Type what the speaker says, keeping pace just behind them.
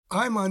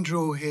I'm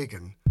Andrew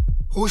O'Hagan,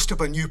 host of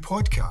a new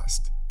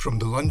podcast from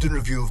the London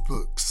Review of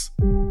Books.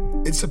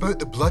 It's about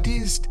the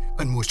bloodiest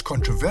and most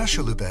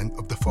controversial event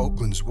of the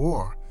Falklands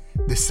War,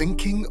 the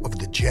sinking of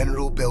the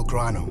General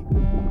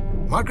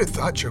Belgrano. Margaret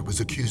Thatcher was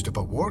accused of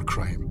a war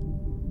crime.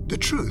 The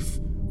truth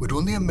would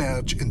only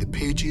emerge in the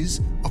pages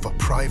of a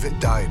private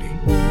diary.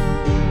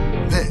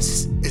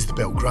 This is the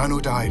Belgrano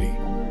Diary.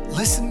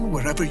 Listen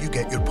wherever you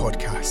get your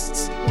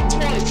podcasts.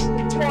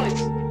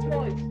 Twice.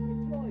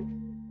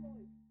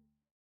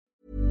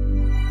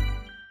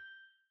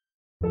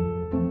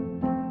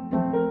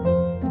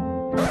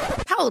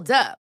 Hold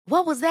up.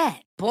 What was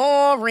that?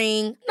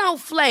 Boring. No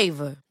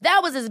flavor.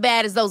 That was as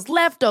bad as those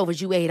leftovers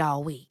you ate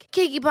all week.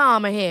 Keke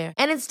Palmer here,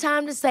 and it's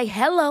time to say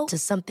hello to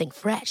something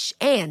fresh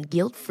and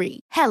guilt-free.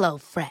 Hello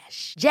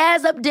Fresh.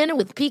 Jazz up dinner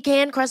with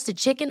pecan-crusted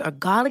chicken or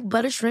garlic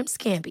butter shrimp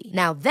scampi.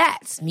 Now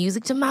that's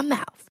music to my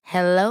mouth.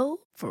 Hello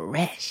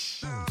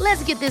Fresh.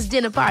 Let's get this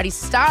dinner party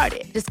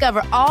started.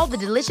 Discover all the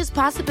delicious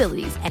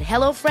possibilities at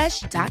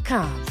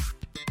hellofresh.com.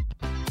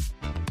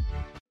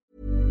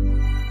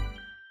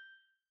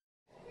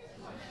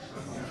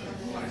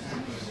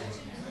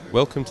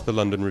 Welcome to the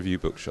London Review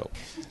Bookshop.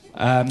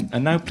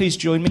 And now please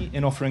join me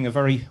in offering a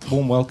very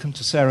warm welcome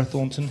to Sarah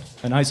Thornton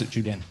and Isaac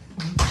Julien.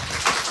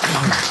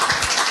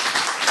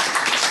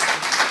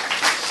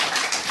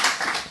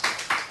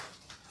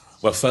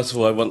 Well, first of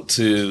all, I want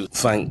to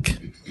thank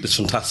this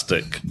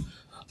fantastic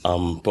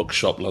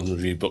bookshop, London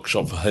Review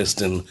Bookshop, for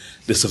hosting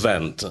this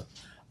event.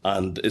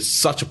 And it's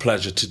such a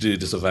pleasure to do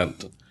this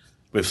event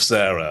with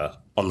Sarah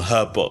on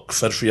her book,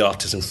 Fed Free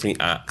Artists in Free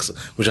Acts,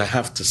 which I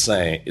have to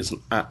say is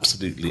an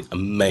absolutely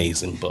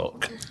amazing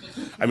book.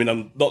 I mean,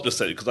 I'm not just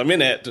saying it because I'm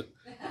in it,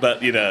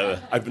 but, you know,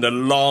 I've been a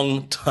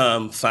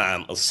long-term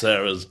fan of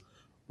Sarah's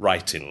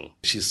writing.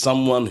 She's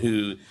someone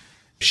who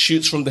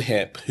shoots from the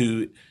hip,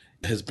 who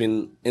has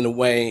been, in a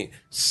way,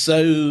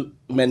 so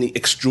many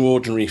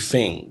extraordinary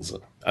things.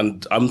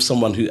 And I'm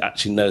someone who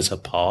actually knows her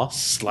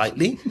past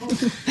slightly,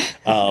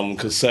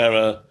 because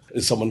Sarah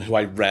is someone who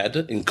I read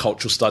in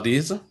cultural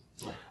studies.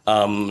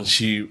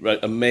 She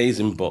wrote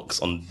amazing books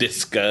on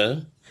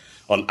disco,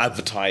 on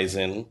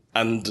advertising,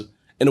 and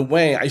in a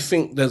way, I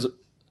think there's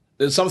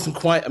something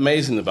quite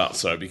amazing about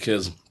Sarah,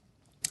 because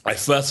I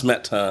first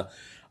met her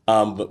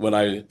when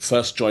I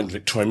first joined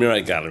Victoria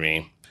Miro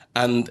Gallery.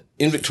 And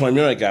in Victoria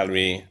Miro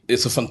Gallery,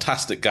 it's a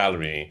fantastic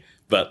gallery,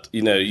 but,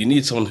 you know, you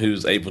need someone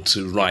who's able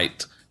to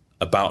write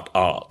about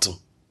art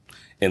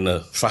in a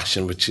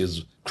fashion which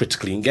is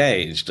critically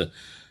engaged.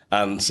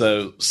 And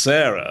so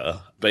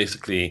Sarah,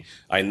 basically,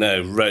 I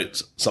know,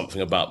 wrote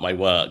something about my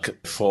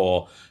work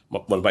for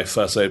one of my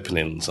first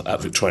openings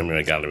at Victoria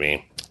Miro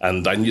Gallery.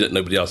 And I knew that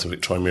nobody else in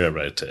Victoria Miro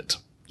wrote it.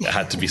 It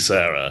had to be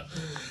Sarah.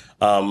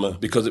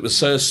 Because it was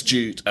so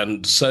astute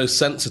and so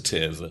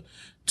sensitive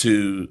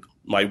to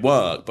my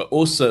work. But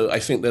also, I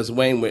think there's a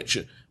way in which,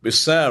 with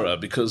Sarah,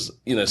 because,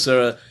 you know,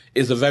 Sarah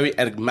is a very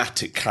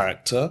enigmatic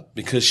character,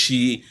 because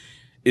she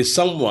is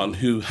someone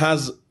who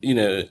has, you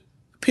know,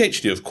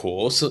 PhD, of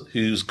course,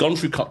 who's gone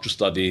through cultural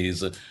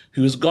studies,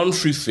 who has gone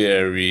through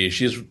theory.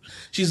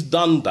 She's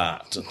done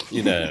that,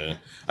 you know,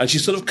 and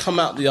she's sort of come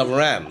out the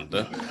other end,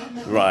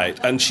 right?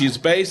 And she's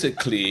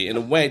basically, in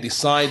a way,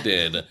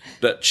 decided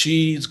that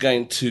she's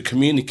going to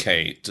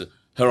communicate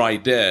her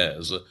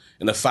ideas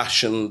in a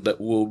fashion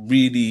that will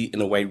really, in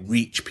a way,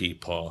 reach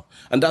people.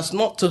 And that's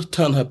not to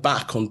turn her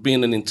back on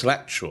being an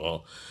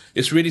intellectual.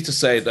 It's really to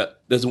say that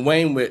there's a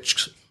way in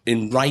which,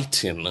 in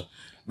writing,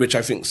 which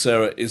I think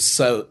Sarah is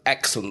so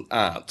excellent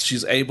at,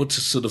 she's able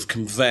to sort of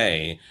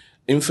convey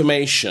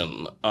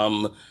information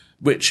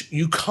which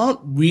you can't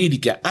really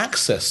get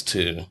access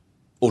to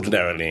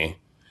ordinarily.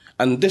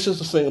 And this is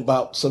the thing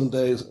about 7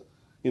 Days,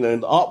 you know,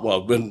 in the art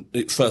world, when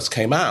it first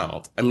came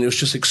out. I mean, it was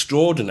just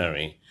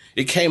extraordinary.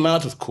 It came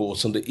out, of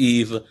course, on the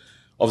eve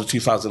of the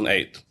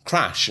 2008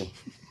 crash,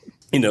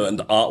 you know, and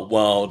the art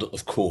world,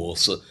 of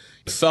course,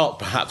 felt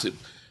perhaps it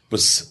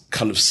was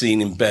kind of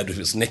seen in bed with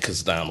its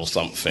knickers down or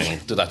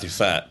something to that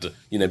effect,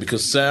 you know,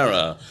 because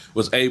Sarah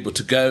was able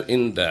to go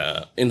in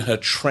there in her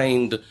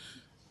trained,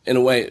 in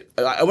a way,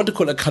 I want to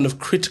call it a kind of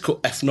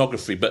critical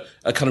ethnography, but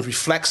a kind of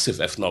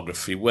reflexive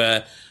ethnography,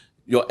 where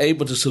you're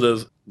able to sort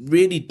of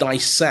really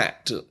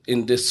dissect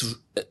in this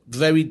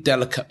very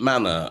delicate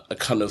manner a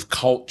kind of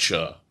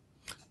culture.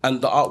 And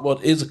the art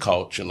world is a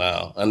culture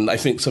now. And I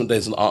think 7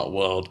 Days in the Art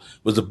World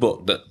was a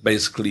book that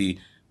basically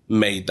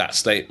made that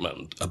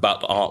statement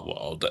about the art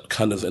world, that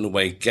kind of, in a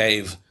way,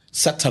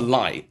 set a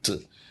light,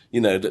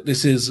 you know, that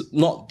this is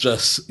not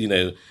just, you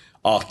know,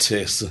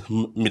 artists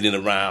milling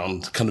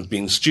around kind of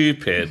being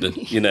stupid,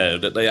 you know,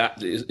 that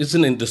it's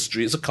an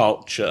industry, it's a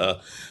culture.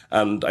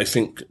 And I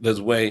think there's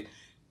a way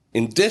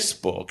in this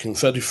book, in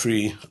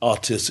 33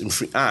 Artists in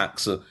Free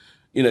Acts,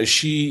 you know,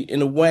 she,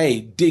 in a way,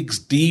 digs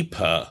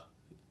deeper,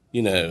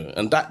 you know,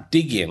 and that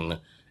digging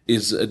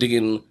is a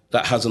digging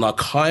that has an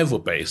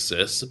archival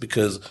basis,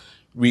 because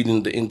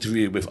reading the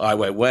interview with Ai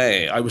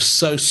Weiwei, I was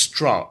so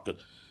struck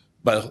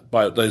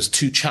by those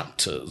two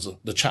chapters,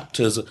 the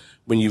chapters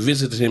when you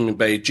visited him in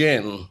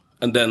Beijing,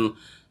 and then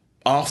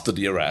after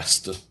the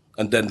arrest,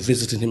 and then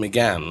visiting him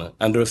again.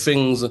 And there are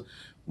things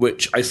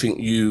which I think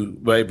you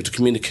were able to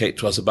communicate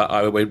to us about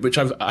Ai Weiwei, which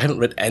I haven't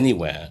read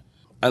anywhere.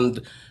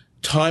 And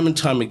time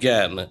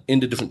again, in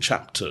the different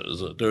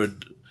chapters, there are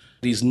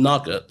these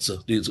nuggets,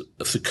 these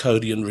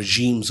Foucauldian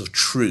regimes of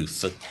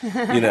truth,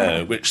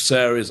 which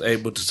Sarah is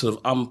able to sort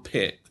of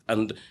unpick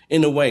and,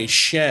 in a way,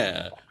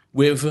 share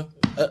with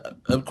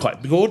a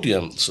quite big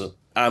audience.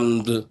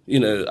 And,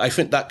 I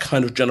think that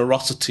kind of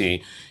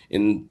generosity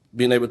in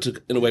being able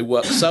to, in a way,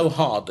 work so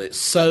hard, it's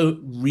so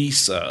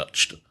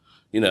researched.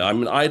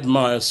 I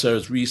admire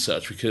Sarah's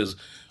research because,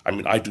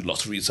 I do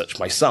lots of research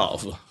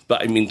myself,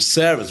 but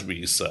Sarah's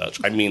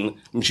research,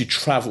 she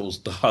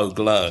travels the whole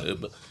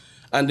globe.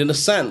 And in a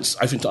sense,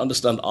 I think to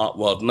understand the art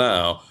world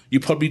now, you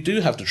probably do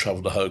have to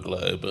travel the whole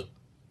globe,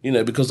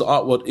 because the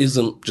art world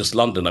isn't just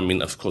London.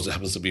 Of course, it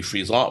happens to be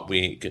Frieze Art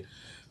Week.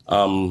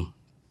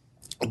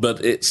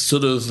 But it's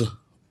sort of,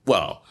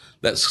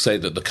 let's say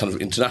that the kind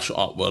of international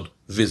art world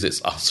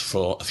visits us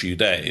for a few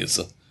days.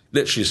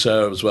 Literally,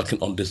 Sarah was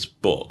working on this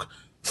book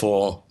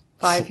for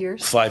 5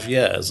 years. 5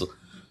 years.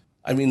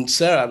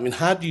 Sarah,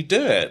 how do you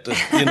do it?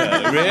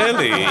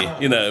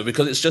 Really,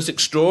 because it's just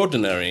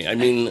extraordinary.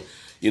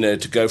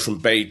 To go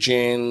from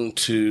Beijing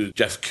to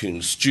Jeff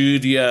Koons'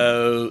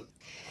 studio.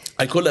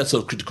 I call that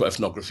sort of critical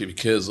ethnography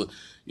because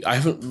I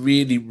haven't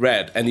really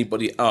read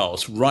anybody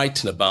else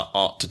writing about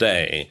art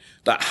today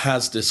that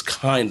has this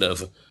kind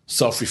of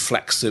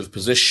self-reflexive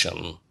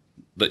position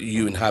that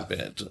you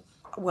inhabit.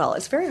 Well,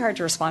 it's very hard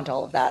to respond to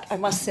all of that, I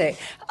must say.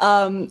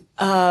 And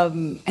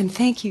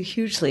thank you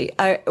hugely.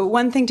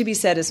 One thing to be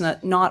said is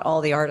not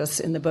all the artists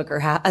in the book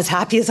are as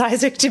happy as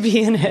Isaac to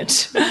be in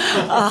it.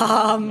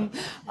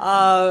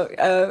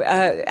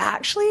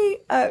 Actually,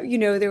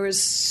 there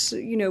was,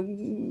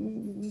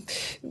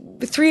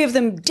 3 of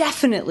them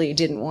definitely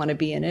didn't want to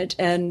be in it,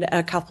 and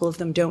a couple of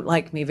them don't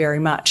like me very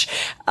much.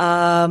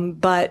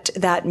 But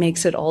that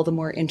makes it all the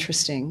more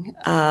interesting.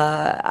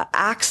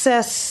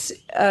 Access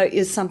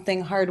is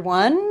something hard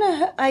won,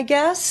 I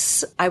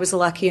guess. I was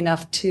lucky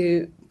enough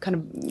to kind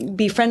of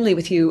be friendly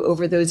with you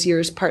over those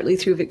years, partly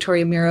through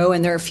Victoria Miro,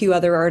 and there are a few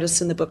other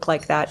artists in the book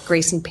like that.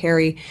 Grayson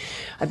Perry,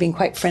 I've been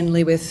quite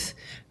friendly with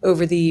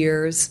over the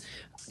years.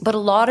 But a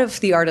lot of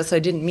the artists I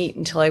didn't meet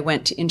until I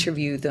went to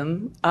interview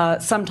them,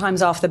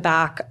 sometimes off the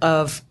back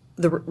of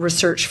the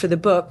research for the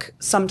book.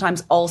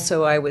 Sometimes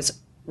also I was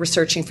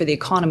researching for The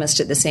Economist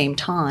at the same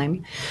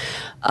time,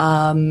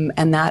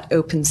 and that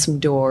opened some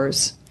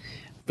doors.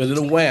 But in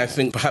a way, I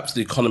think perhaps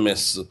The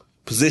Economist's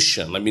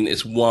position,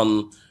 it's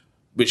one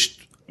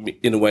which,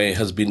 in a way,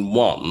 has been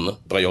won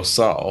by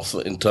yourself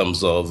in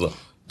terms of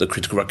the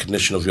critical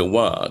recognition of your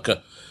work.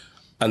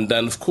 And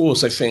then, of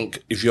course, I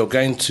think if you're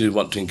going to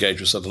want to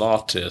engage with certain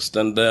artists,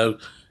 then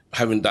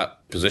having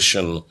that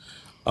position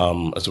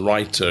as a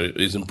writer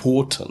is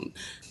important.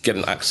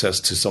 Getting access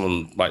to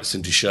someone like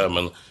Cindy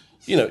Sherman,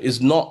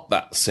 is not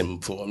that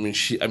simple. I'm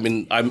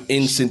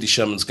in Cindy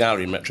Sherman's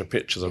gallery, Metro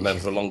Pictures. I've known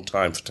her for a long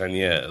time, for 10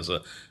 years.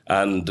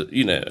 And,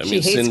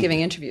 she hates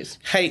giving interviews.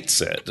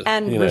 Hates it.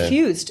 And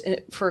refused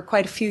for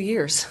quite a few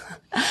years.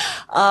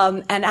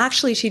 And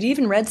actually, she'd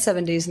even read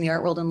 7 Days in the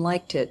Art World and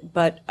liked it.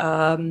 But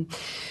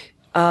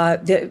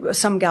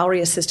some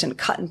gallery assistant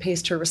cut and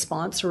pasted her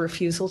response or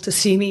refusal to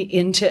see me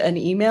into an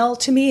email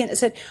to me. And it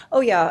said,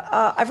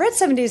 I've read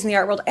 7 Days in the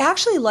Art World. I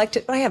actually liked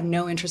it, but I have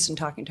no interest in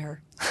talking to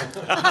her.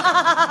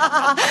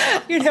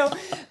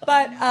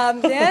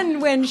 But then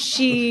when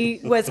she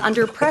was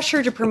under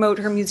pressure to promote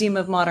her Museum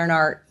of Modern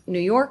Art New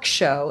York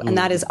show, and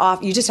that is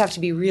off, you just have to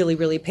be really,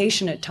 really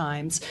patient at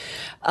times.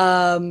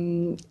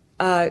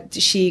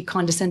 She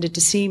condescended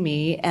to see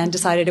me and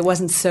decided it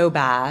wasn't so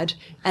bad.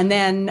 And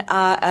then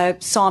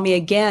saw me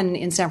again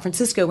in San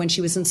Francisco when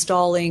she was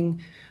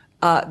installing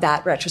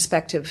that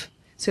retrospective.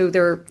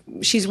 So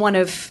she's one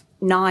of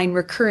 9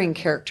 recurring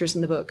characters in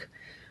the book,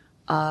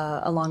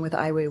 along with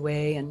Ai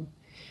Weiwei and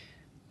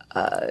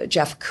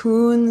Jeff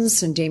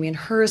Koons and Damien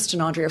Hirst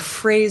and Andrea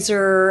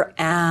Fraser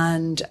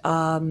and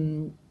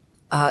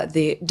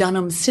the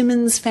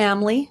Dunham-Simmons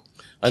family.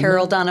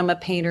 Carol Dunham, a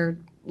painter,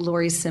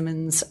 Laurie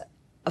Simmons,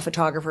 a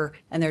photographer,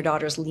 and their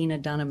daughters Lena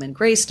Dunham and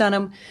Grace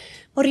Dunham,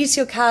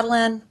 Mauricio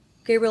Catalan,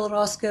 Gabriel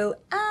Orozco,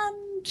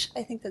 and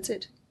I think that's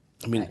it.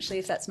 Actually,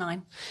 if that's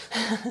 9.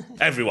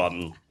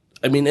 Everyone.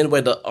 In a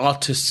way, the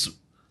artists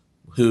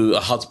who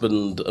are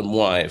husband and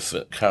wife,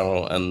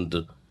 Carol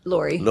and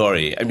Laurie.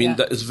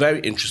 That is very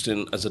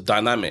interesting as a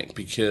dynamic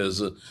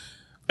because,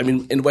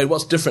 in a way,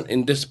 what's different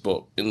in this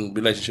book in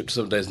relationship to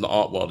 7 Days in the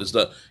Art World is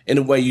that, in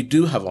a way, you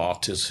do have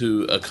artists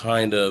who are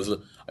kind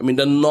of,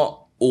 they're not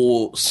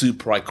all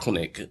super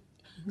iconic.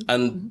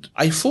 And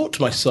I thought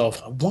to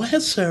myself, why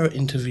has Sarah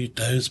interviewed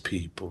those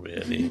people,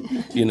 really?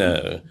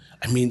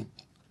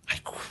 I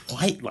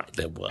quite like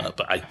their work,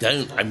 but I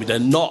don't. They're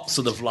not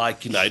sort of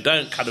like, I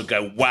don't kind of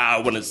go, wow,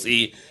 I want to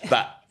see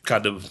that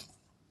kind of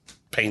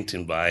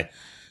painting by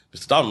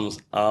Mr. Duns.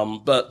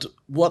 But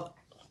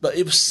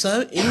it was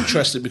so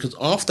interesting because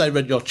after I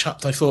read your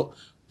chapter, I thought,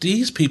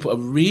 these people are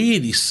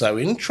really so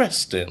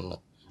interesting.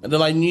 And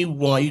then I knew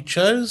why you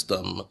chose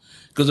them,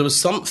 because there was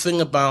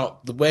something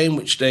about the way in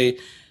which they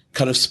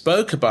kind of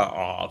spoke about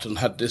art and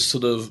had this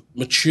sort of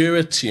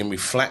maturity and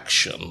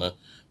reflection,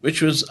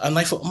 which was, and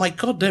I thought, oh my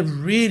God, they're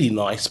really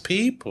nice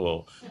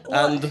people.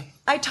 Well, and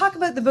I talk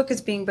about the book as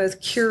being both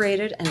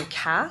curated and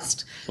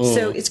cast.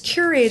 So it's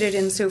curated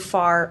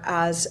insofar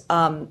as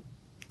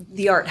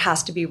the art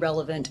has to be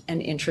relevant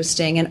and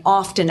interesting, and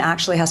often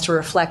actually has to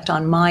reflect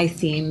on my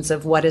themes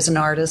of what is an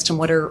artist and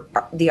what are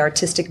the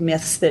artistic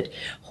myths that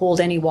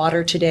hold any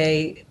water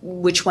today,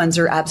 which ones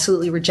are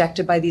absolutely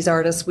rejected by these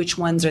artists, which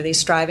ones are they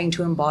striving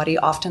to embody,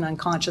 often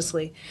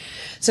unconsciously.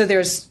 So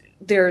there's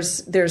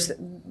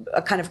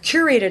a kind of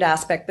curated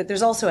aspect, but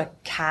there's also a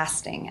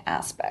casting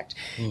aspect.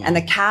 And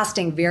the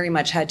casting very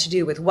much had to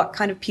do with what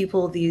kind of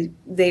people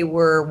they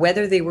were,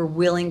 whether they were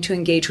willing to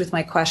engage with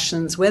my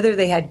questions, whether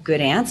they had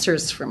good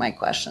answers for my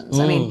questions.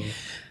 I mean,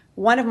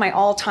 one of my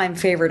all-time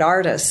favorite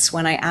artists,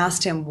 when I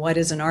asked him, what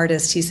is an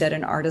artist? He said,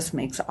 an artist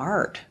makes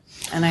art.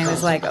 And I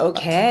was like,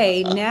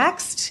 okay,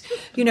 next.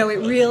 You know, it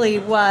really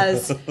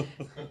was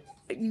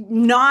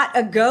not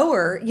a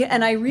goer.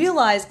 And I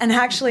realized, and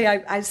actually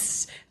I'm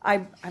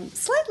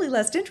slightly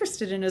less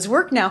interested in his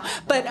work now,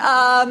 but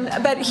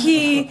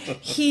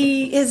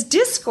his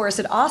discourse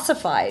had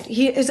ossified.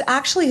 He is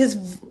actually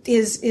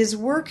his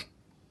work,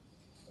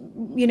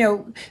 you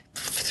know,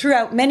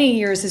 throughout many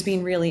years has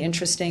been really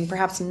interesting,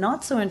 perhaps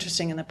not so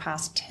interesting in the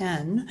past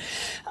 10.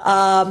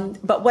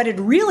 But what had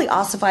really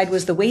ossified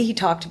was the way he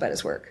talked about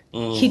his work.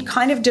 He'd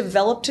kind of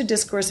developed a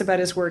discourse about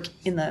his work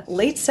in the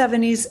late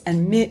 70s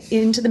and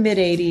into the mid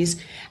 80s,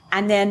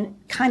 and then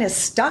kind of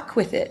stuck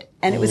with it.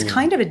 And it was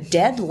kind of a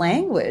dead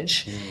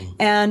language.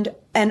 And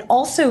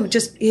also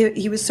just,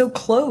 he was so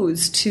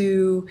close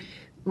to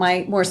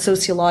my more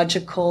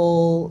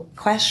sociological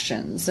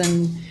questions.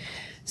 And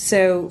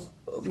so,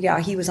 yeah,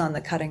 he was on the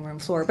cutting room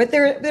floor. But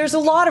there's a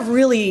lot of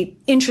really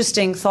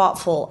interesting,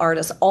 thoughtful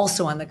artists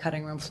also on the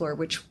cutting room floor,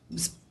 which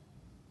was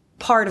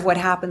part of what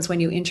happens when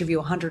you interview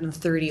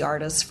 130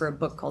 artists for a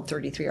book called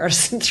 33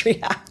 Artists in 3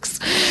 Acts.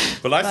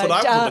 Well, I thought I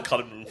was on the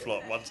cutting room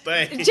floor one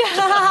day.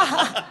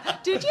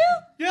 Did you?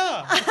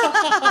 Yeah.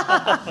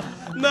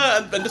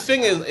 No, and the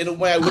thing is, in a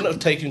way, I wouldn't have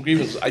taken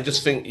grievance. I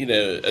just think, you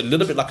know, a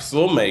little bit like a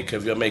filmmaker,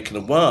 if you're making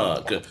a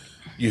work,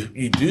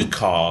 you do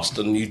cast,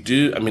 and you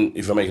do, I mean,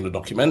 if you're making a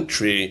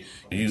documentary,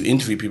 you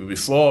interview people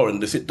before,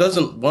 and if it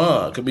doesn't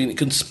work, I mean, it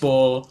can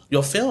spoil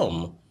your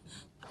film.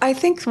 I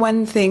think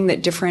one thing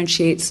that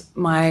differentiates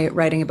my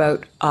writing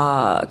about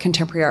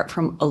contemporary art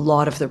from a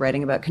lot of the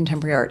writing about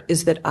contemporary art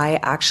is that I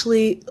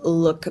actually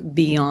look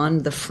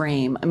beyond the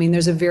frame. I mean,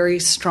 there's a very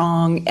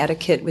strong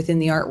etiquette within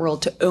the art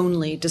world to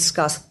only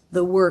discuss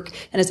the work,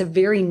 and it's a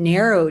very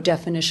narrow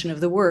definition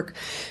of the work.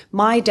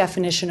 My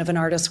definition of an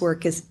artist's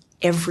work is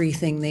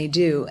everything they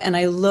do. And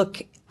I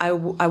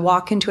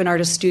walk into an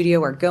artist's studio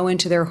or go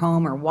into their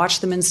home or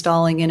watch them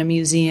installing in a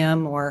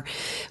museum or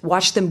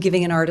watch them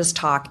giving an artist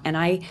talk. And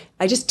I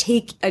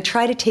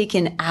try to take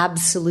in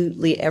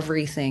absolutely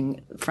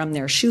everything from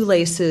their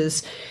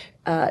shoelaces,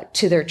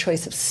 to their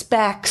choice of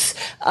specs,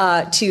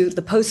 to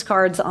the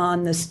postcards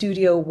on the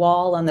studio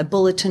wall, on the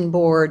bulletin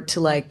board, to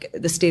like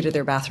the state of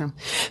their bathroom,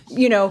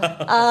 you know,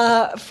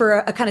 for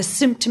a kind of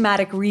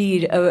symptomatic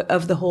read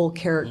of the whole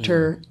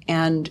character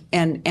and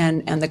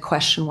the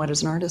question, what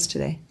is an artist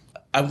today?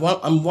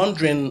 I'm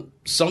wondering,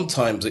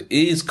 sometimes it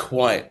is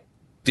quite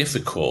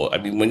difficult. I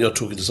mean, when you're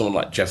talking to someone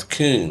like Jeff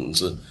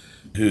Koons,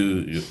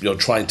 who you're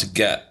trying to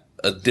get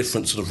a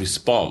different sort of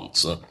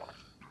response,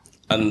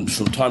 and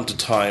from time to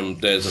time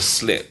there's a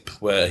slip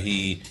where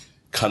he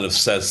kind of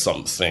says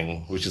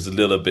something which is a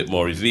little bit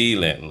more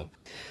revealing.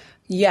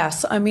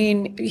 Yes, I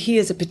mean, he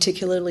is a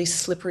particularly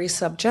slippery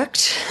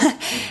subject,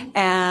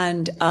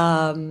 and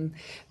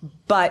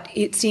but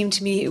it seemed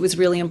to me it was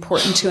really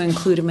important to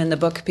include him in the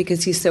book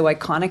because he's so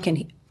iconic,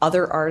 and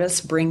other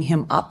artists bring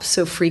him up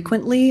so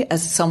frequently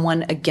as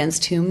someone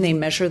against whom they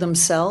measure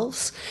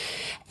themselves.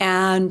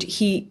 And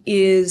he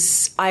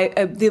is,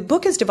 the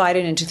book is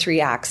divided into 3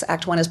 acts.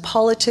 Act 1 is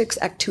politics,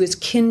 Act 2 is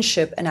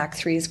kinship, and Act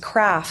 3 is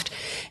craft.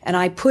 And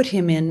I put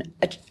him in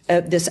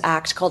this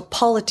act called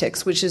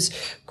politics, which is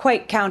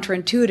quite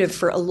counterintuitive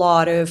for a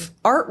lot of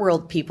art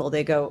world people.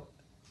 They go,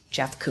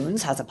 Jeff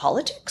Koons has a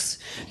politics?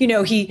 You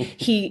know,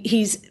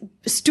 he's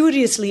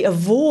studiously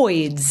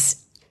avoids,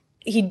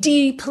 he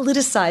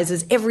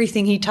depoliticizes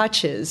everything he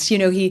touches. You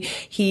know, he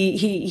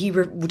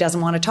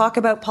doesn't want to talk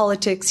about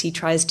politics. He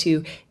tries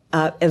to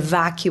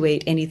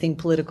evacuate anything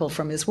political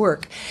from his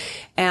work.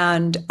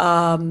 And,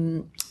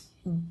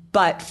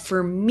 but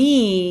for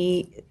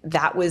me,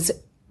 that was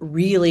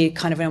really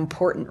kind of an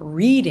important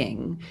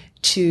reading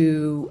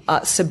to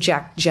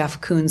subject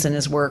Jeff Koons and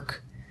his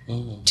work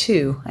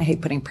to. I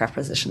hate putting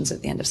prepositions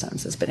at the end of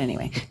sentences, but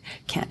anyway,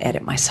 can't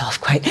edit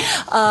myself quite.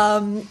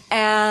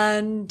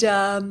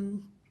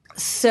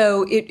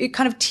 So it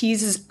kind of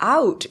teases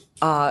out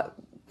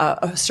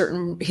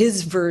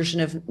his version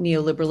of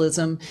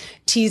neoliberalism,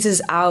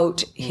 teases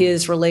out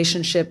his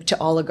relationship to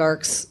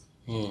oligarchs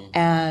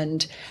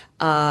and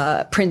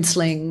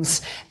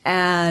princelings,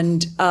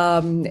 and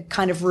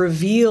kind of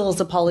reveals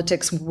a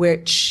politics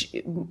which,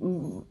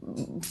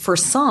 for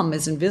some,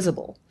 is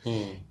invisible.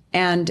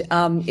 And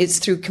it's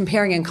through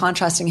comparing and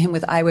contrasting him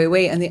with Ai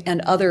Weiwei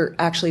and other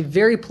actually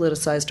very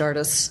politicized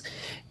artists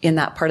in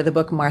that part of the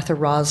book, Martha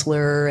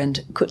Rosler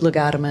and Kutla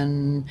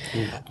Gadaman,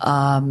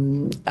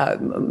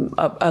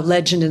 a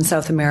legend in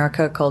South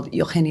America called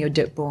Eugenio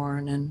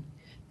Ditborn,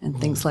 and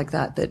things like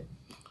that. So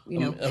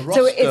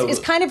it's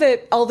kind of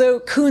although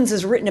Koons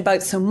is written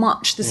about so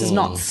much, this is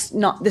not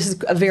this is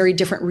a very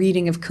different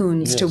reading of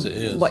Koons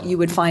to what you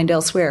would find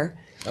elsewhere.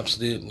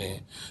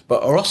 Absolutely.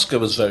 But Orozco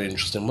was very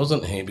interesting,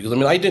 wasn't he? Because,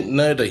 I didn't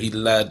know that he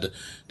led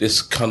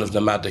this kind of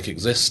nomadic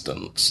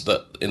existence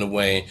that, in a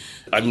way,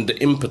 the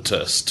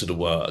impetus to the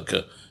work,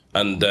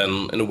 and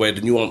then, in a way,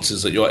 the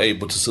nuances that you're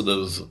able to sort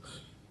of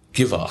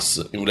give us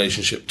in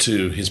relationship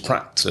to his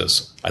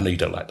practice. I know you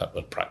don't like that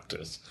word,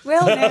 practice.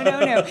 Well,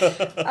 no.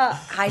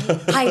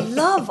 I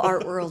love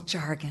art world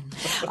jargon,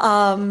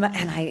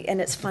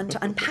 and it's fun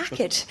to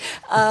unpack it.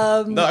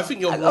 No, I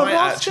think you're right.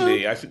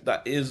 Actually, I think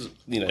that is,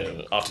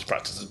 artist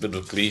practice is a bit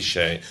of a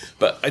cliche.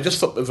 But I just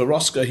thought with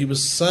Orozco, he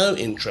was so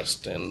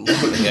interesting,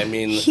 wasn't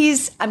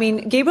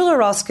he? Gabriel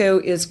Orozco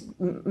is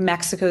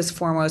Mexico's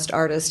foremost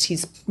artist.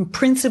 He's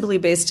principally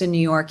based in New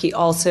York. He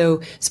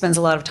also spends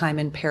a lot of time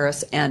in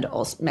Paris and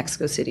also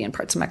Mexico City and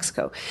parts of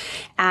Mexico.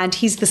 And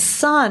he's the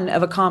son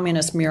of a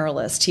communist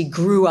muralist. He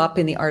grew up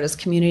in the artist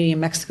community in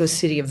Mexico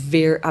City, a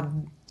very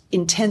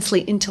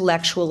intensely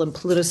intellectual and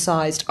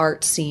politicized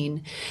art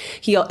scene.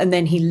 And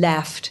then he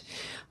left.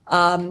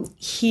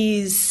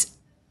 He's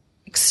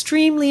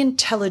extremely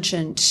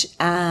intelligent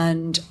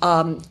and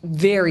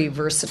very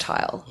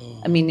versatile.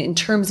 In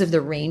terms of the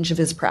range of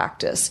his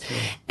practice.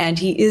 And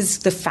he is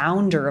the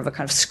founder of a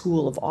kind of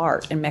school of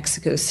art in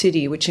Mexico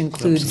City, which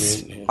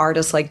includes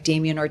artists like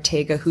Damian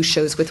Ortega, who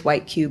shows with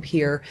White Cube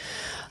here,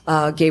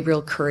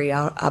 Gabriel Curry,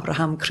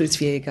 Abraham Cruz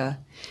Vega.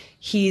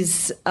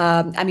 He's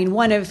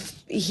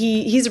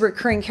he's a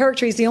recurring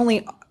character. He's the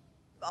only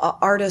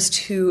artist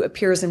who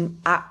appears in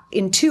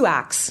 2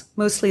 acts.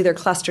 Mostly they're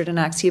clustered in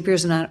acts. He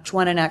appears in Act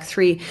 1 and Act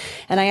 3.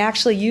 And I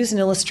actually use an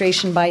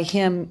illustration by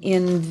him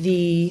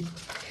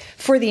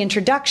for the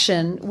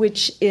introduction,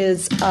 which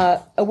is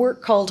a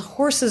work called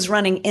Horses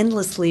Running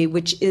Endlessly,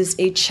 which is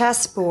a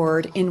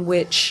chessboard in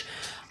which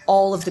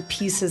all of the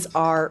pieces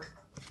are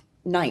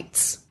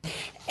knights.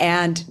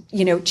 And,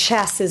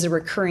 chess is a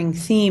recurring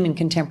theme in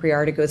contemporary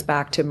art. It goes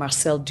back to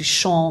Marcel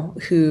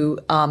Duchamp, who,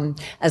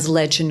 as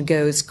legend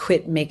goes,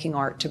 quit making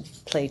art to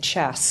play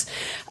chess.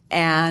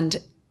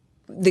 And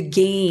the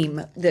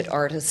game that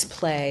artists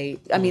play,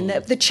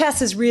 the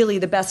chess is really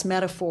the best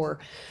metaphor,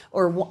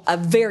 or a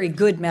very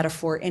good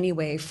metaphor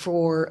anyway,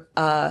 for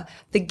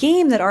the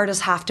game that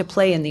artists have to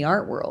play in the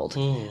art world,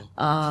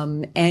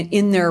 and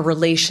in their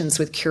relations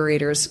with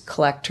curators,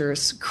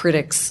 collectors,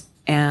 critics,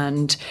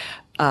 and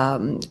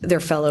their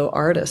fellow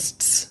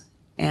artists,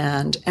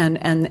 and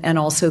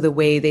also the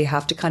way they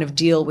have to kind of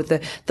deal with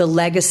the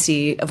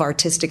legacy of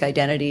artistic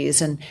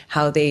identities and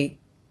how they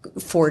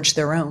forge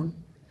their own.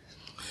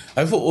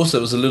 I thought also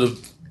it was a little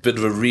bit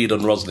of a read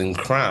on Rosalind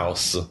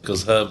Krauss,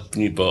 because her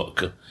new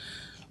book,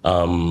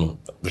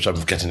 which I'm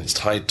forgetting its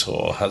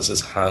title, has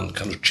this hand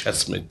kind of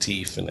chess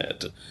motif in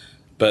it.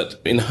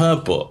 But in her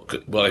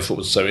book, what I thought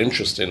was so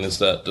interesting is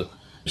that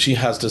she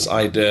has this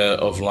idea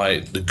of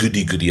like the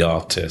goody-goody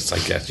artist, I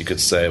guess you could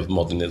say, of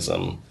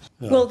modernism.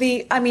 Yeah. Well,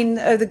 the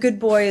good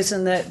boys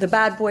and the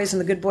bad boys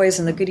and the good boys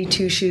and the goody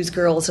two-shoes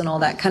girls and all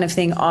that kind of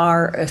thing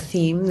are a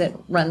theme that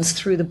runs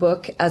through the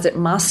book, as it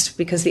must,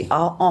 because the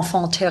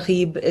enfant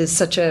terrible is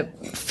such a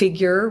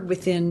figure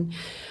within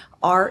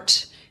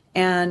art,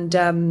 and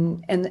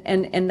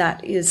that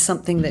is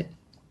something that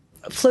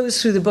flows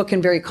through the book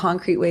in very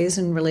concrete ways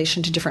in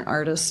relation to different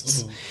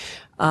artists.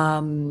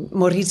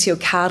 Maurizio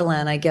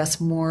Catalan, I guess,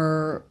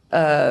 more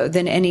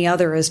than any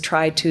other, has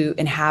tried to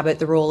inhabit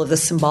the role of the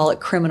symbolic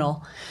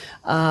criminal,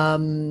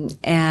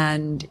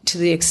 and to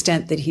the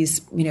extent that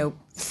he's,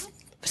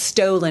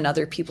 stolen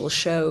other people's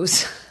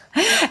shows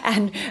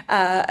and,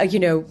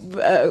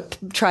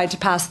 tried to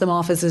pass them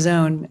off as his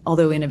own,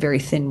 although in a very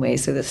thin way.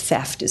 So the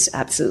theft is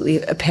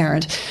absolutely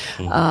apparent,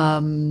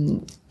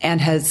 and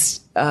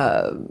has,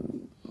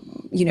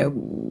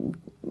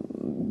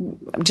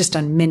 just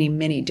done many,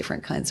 many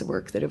different kinds of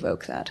work that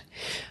evoke that.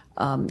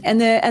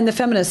 And the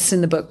feminists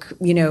in the book,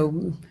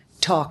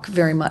 talk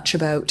very much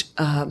about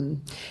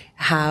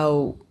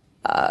how,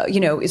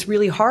 it's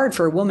really hard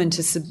for a woman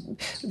to,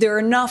 there are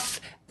enough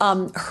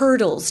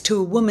hurdles to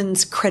a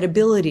woman's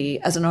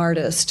credibility as an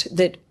artist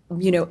that,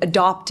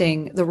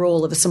 adopting the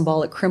role of a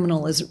symbolic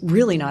criminal is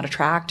really not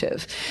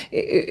attractive.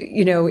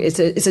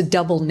 It's a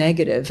double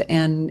negative.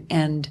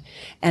 And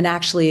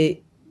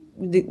actually,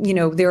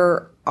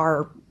 there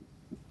are,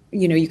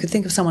 you could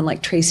think of someone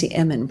like Tracy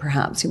Emin,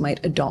 perhaps, who might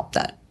adopt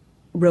that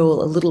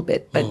role a little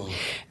bit, but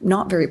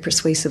not very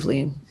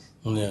persuasively,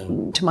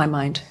 to my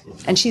mind.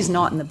 And she's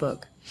not in the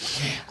book.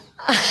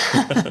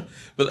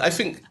 But I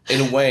think,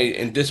 in a way,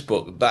 in this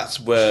book, that's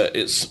where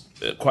it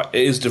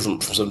is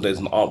different from some days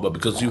in the art world,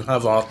 because you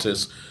have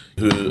artists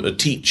who are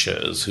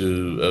teachers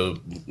who are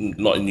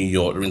not in New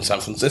York, they're in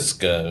San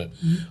Francisco.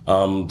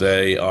 Mm-hmm.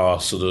 They are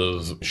sort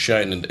of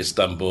shown in the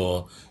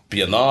Istanbul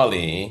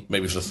Biennale,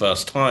 maybe for the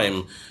first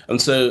time.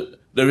 And so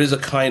there is a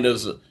kind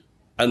of,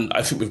 and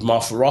I think with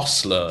Martha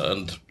Rosler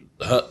and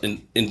her,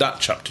 in that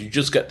chapter, you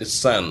just get this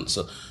sense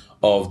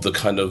of the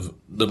kind of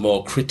the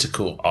more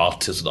critical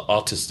artist, the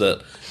artist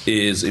that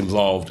is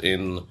involved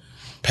in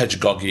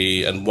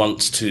pedagogy and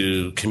wants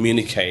to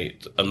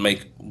communicate and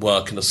make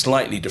work in a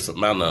slightly different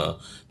manner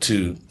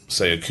to,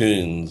 say, a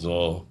Koons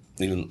or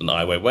even an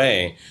Ai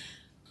Weiwei.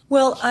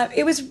 Well,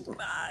 it was,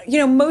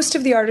 most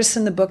of the artists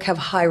in the book have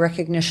high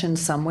recognition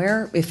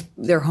somewhere, if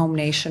their home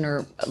nation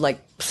or like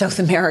South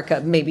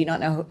America, maybe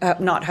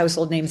not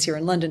household names here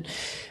in London.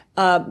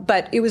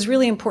 But it was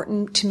really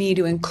important to me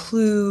to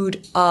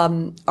include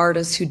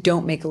artists who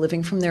don't make a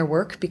living from their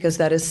work, because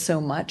that is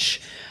so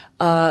much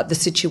the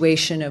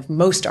situation of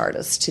most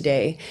artists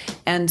today.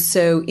 And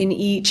so in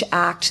each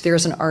act,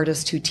 there's an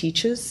artist who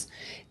teaches,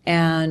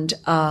 and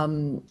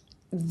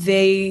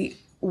they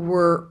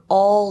were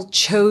all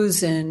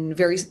chosen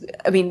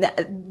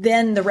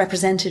then the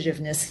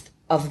representativeness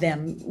of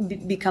them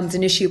becomes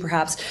an issue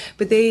perhaps,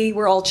 but they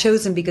were all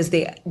chosen because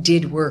they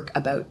did work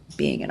about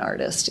being an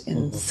artist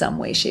in some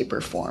way, shape,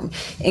 or form,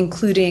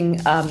 including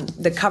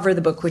the cover of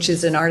the book, which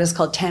is an artist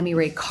called Tammy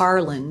Ray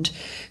Carland,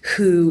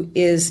 who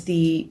is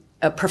a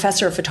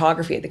professor of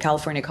photography at the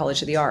California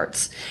College of the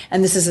Arts.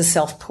 And this is a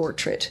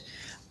self-portrait.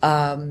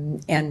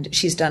 And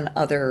she's done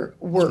other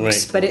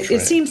works. But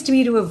it seems to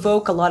me to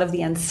evoke a lot of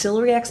the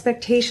ancillary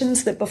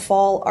expectations that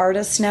befall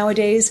artists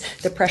nowadays,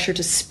 the pressure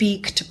to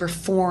speak, to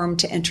perform,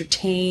 to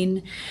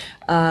entertain,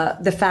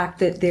 the fact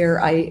that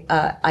their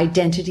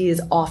identity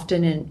is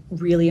often a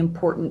really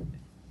important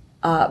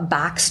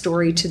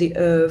backstory to the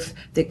oeuvre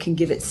that can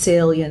give it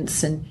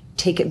salience and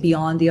take it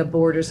beyond the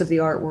borders of the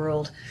art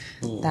world,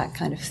 that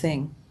kind of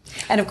thing.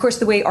 And of course,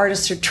 the way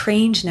artists are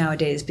trained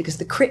nowadays, because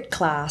the crit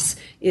class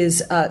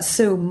is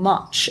so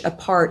much a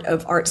part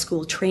of art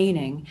school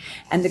training.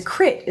 And the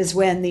crit is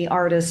when the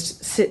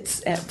artist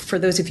sits, for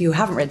those of you who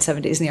haven't read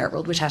 7 Days in the Art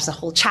World, which has a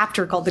whole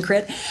chapter called The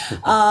Crit,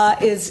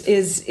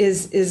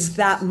 is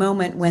that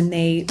moment when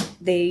they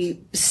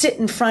sit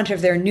in front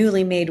of their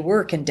newly made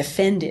work and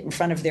defend it in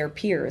front of their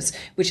peers,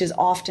 which is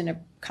often a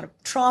kind of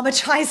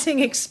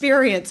traumatizing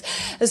experience,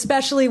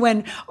 especially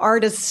when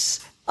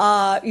artists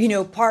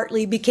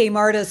partly became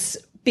artists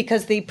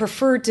because they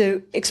preferred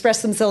to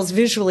express themselves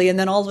visually. And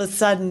then all of a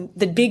sudden,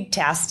 the big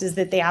test is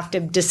that they have to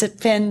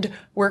defend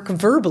work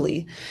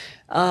verbally,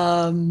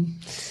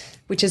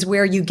 which is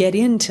where you get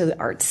into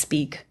art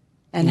speak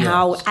and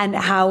how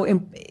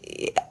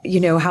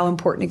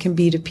important it can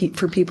be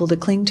for people to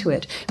cling to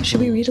it. Should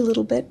we read a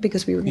little bit?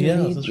 Because we were going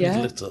to read. Let's read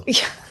a little.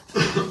 Yeah.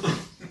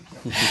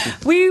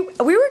 we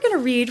were going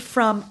to read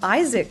from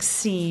Isaac's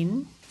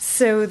scene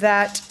so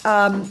that...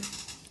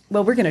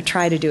 we're going to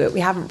try to do it.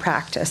 We haven't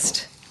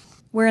practiced.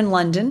 We're in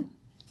London,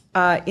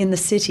 in the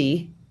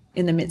city,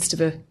 in the midst of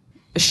a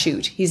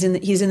shoot. He's in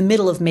the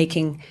middle of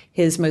making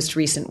his most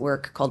recent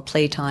work called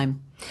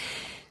Playtime.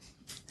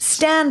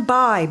 "Stand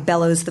by,"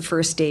 bellows the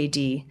first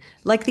AD.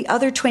 Like the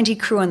other 20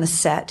 crew on the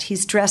set,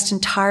 he's dressed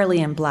entirely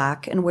in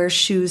black and wears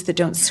shoes that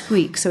don't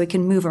squeak so he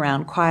can move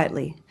around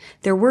quietly.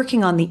 They're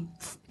working on the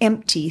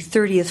empty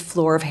 30th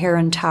floor of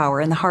Heron Tower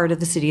in the heart of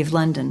the City of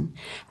London.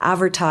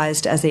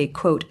 Advertised as a,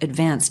 quote,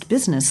 advanced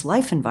business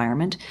life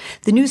environment,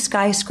 the new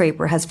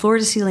skyscraper has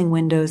floor-to-ceiling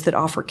windows that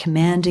offer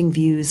commanding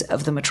views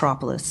of the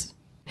metropolis.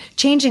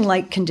 Changing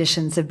light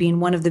conditions have been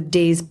one of the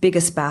day's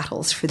biggest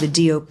battles for the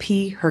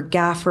DOP, her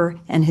gaffer,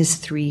 and his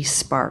 3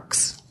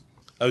 sparks.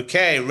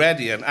 Okay,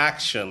 ready and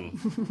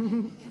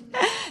action.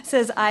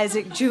 Says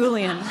Isaac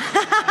Julian.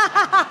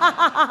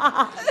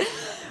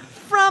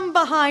 From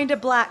behind a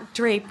black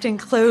draped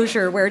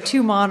enclosure where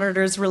 2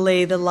 monitors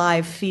relay the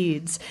live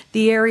feeds,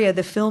 the area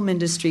the film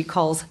industry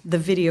calls the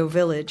Video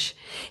Village.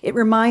 It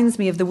reminds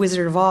me of The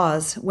Wizard of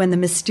Oz, when the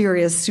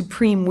mysterious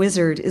supreme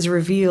wizard is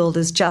revealed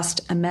as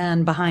just a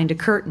man behind a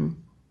curtain.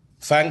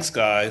 Thanks,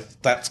 guys.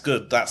 That's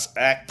good. That's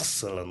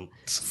excellent,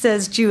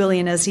 says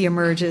Julian as he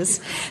emerges.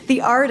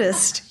 The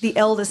artist, the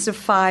eldest of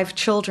 5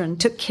 children,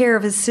 took care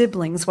of his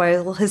siblings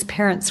while his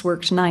parents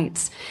worked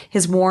nights.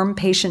 His warm,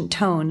 patient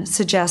tone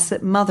suggests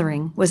that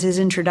mothering was his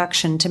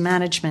introduction to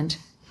management.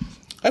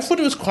 I thought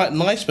it was quite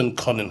nice when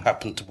Conan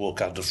happened to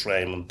walk out of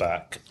frame and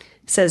back,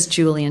 says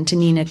Julian to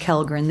Nina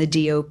Kellgren, the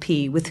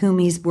DOP, with whom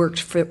he's worked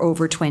for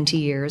over 20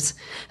 years.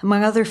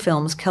 Among other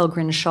films,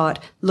 Kellgren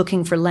shot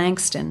Looking for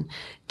Langston,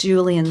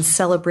 Julian's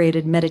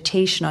celebrated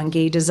meditation on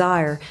gay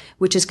desire,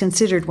 which is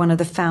considered one of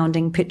the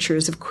founding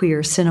pictures of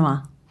queer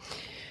cinema.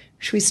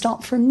 Should we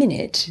stop for a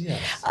minute?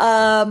 Yes.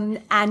 The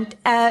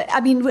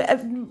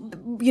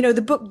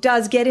book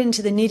does get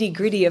into the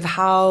nitty-gritty of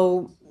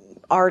how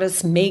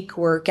artists make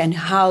work and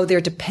how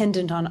they're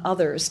dependent on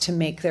others to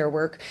make their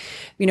work.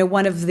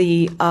 One of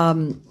the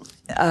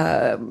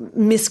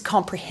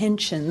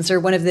miscomprehensions, or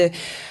one of the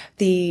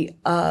the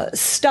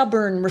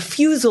stubborn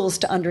refusals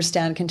to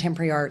understand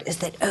contemporary art is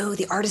that, oh,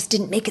 the artists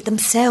didn't make it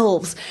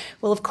themselves.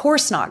 Well, of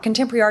course not.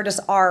 Contemporary artists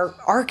are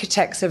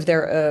architects of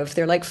their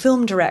They're like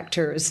film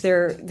directors.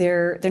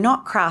 They're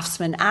not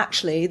craftsmen,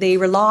 actually. They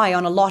rely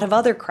on a lot of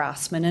other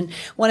craftsmen. And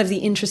one of the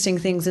interesting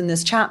things in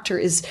this chapter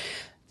is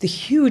the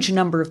huge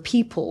number of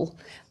people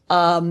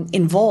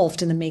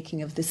involved in the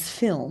making of this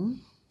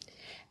film.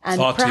 And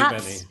far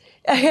perhaps, too many.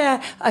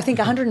 I think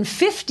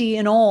 150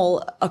 in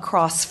all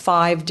across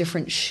 5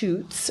 different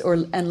shoots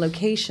and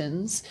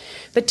locations.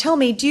 But tell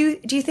me, do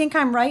you think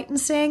I'm right in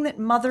saying that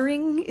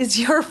mothering is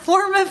your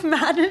form of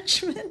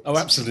management? Oh,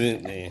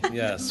 absolutely.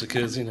 Yes,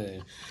 because,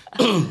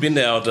 being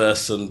the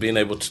eldest and being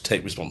able to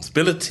take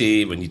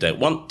responsibility when you don't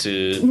want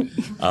to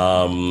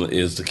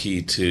is the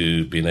key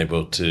to being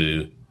able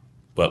to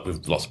work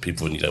with lots of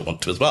people when you don't want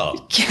to as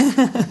well.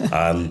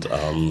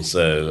 And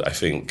so I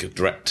think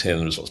directing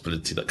and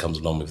responsibility that comes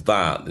along with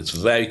that is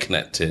very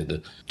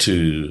connected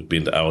to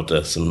being the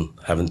eldest and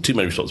having too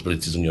many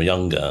responsibilities when you're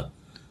younger.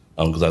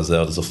 Because I was the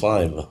eldest of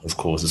 5, of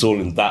course. It's all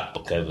in that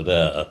book over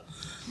there,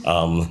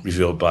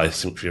 revealed by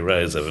Cynthia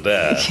Rose over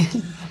there.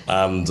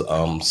 And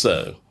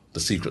so the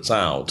secret's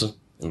out in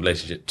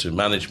relationship to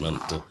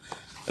management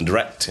and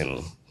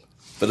directing.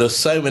 But there's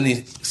so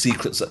many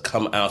secrets that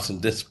come out in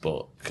this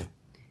book,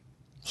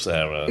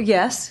 Sarah.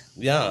 Yes.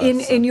 Yeah.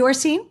 In your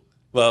scene?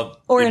 Well,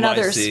 or in my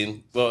others?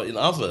 Scene. Well, in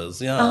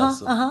others, yeah.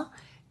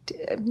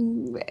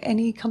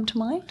 Any come to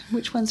mind?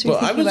 Which ones are you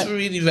Well, I thinking was about?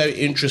 really very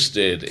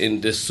interested in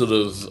this sort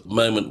of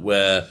moment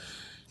where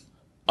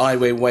Ai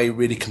Weiwei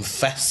really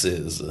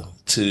confesses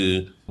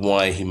to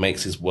why he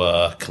makes his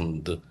work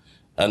and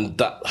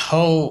that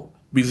whole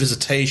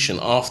revisitation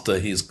after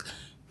he's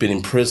been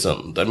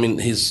imprisoned. I mean,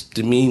 his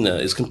demeanour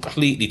is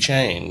completely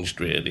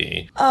changed,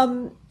 really.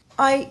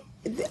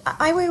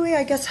 Ai Weiwei,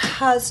 I guess,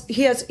 has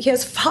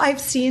 5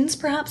 scenes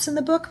perhaps in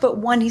the book, but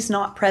one he's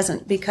not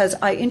present because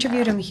I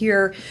interviewed him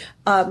here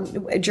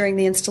during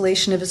the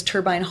installation of his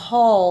Turbine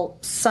Hall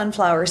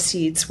sunflower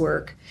seeds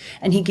work,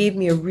 and he gave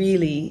me a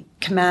really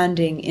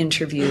commanding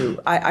interview.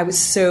 I was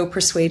so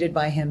persuaded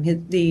by him.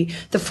 The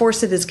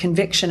force of his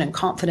conviction and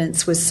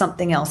confidence was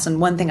something else, and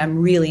one thing I'm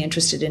really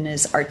interested in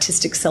is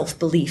artistic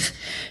self-belief,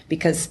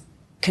 because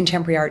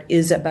contemporary art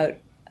is about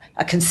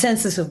a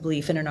consensus of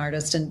belief in an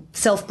artist, and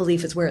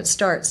self-belief is where it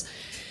starts.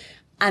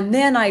 And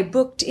then I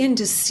booked in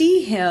to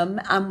see him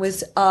and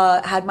was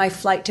had my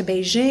flight to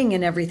Beijing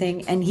and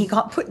everything, and he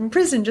got put in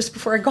prison just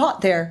before I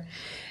got there.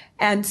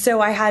 And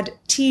so I had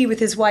tea with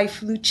his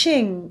wife, Lu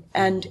Qing,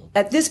 and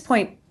at this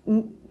point,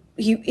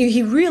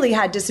 he really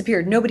had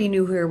disappeared. Nobody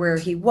knew where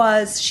he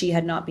was. She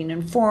had not been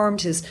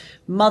informed. His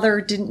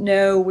mother didn't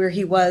know where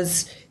he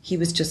was. He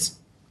was just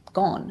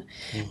gone.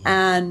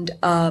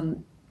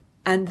 Mm-hmm.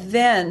 And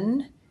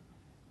then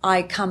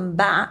I come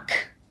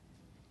back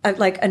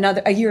like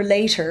a year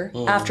later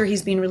after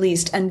he's been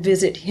released and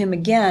visit him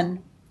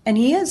again. And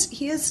he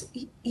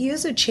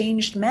is a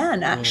changed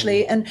man,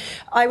 actually. And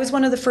I was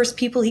one of the first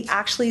people he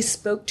actually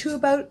spoke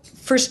to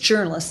first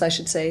journalists, I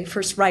should say,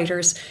 first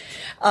writers,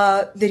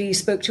 that he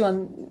spoke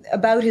to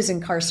about his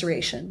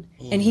incarceration.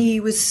 And he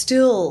was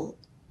still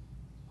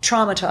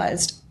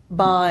traumatized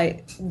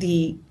by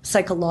the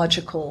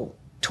psychological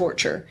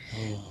torture.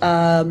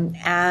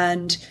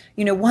 And,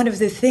 one of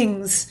the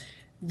things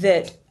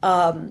that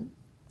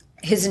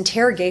his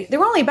there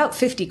were only about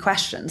 50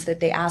 questions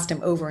that they asked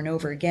him over and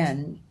over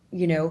again,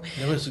 over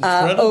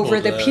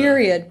the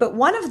period. But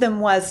one of them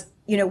was,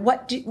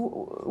 what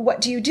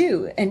do you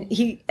do? And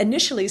he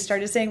initially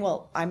started saying,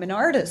 well, I'm an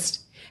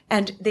artist.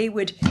 And they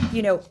would,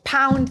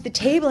 pound the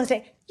table and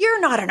say,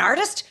 you're not an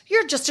artist.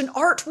 You're just an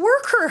art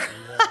worker.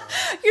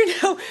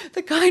 Yeah.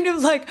 The kind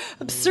of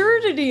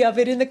absurdity of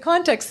it in the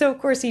context. So, of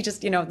course, he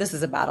just, this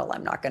is a battle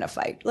I'm not going to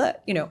fight.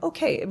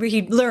 Okay.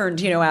 He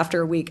learned,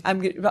 after a week,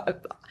 I'm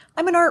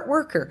an art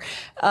worker.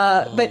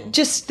 But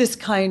just this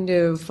kind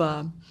of,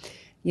 and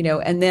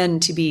then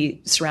to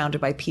be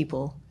surrounded by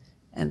people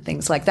and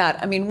things like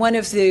that. I mean,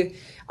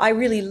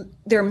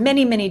 there are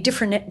many, many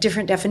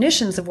different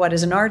definitions of what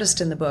is an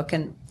artist in the book.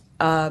 And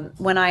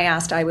when I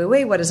asked Ai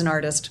Weiwei what is an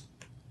artist,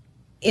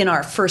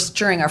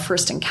 during our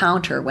first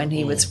encounter when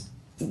he was,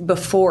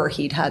 before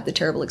he'd had the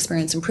terrible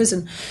experience in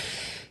prison,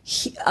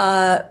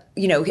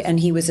 and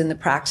he was in the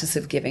practice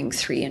of giving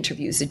 3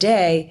 interviews a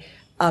day.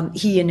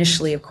 He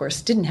initially, of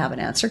course, didn't have an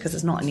answer because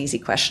it's not an easy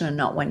question and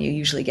not one you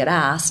usually get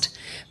asked.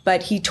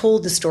 But he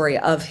told the story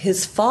of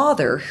his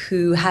father,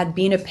 who had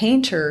been a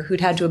painter,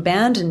 who'd had to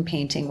abandon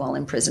painting while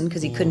in prison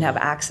because he couldn't have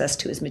access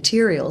to his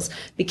materials,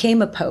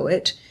 became a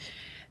poet,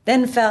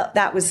 then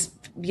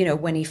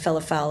when he fell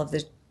afoul of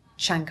the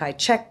Chiang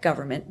Kai-shek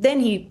government.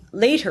 Then he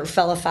later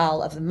fell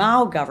afoul of the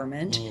Mao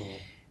government,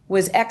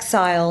 was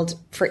exiled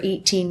for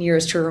 18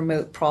 years to a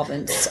remote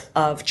province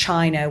of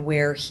China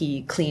where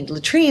he cleaned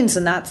latrines,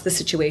 and that's the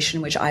situation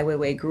in which Ai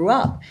Weiwei grew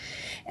up.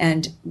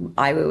 And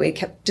Ai Weiwei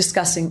kept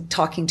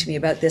talking to me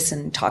about this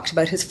and talked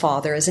about his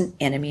father as an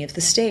enemy of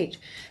the state.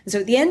 And so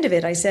at the end of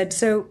it, I said,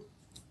 so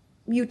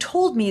you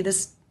told me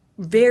this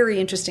very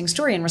interesting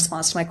story in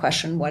response to my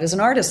question, what is an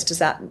artist? Does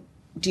that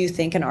do you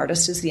think an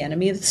artist is the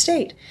enemy of the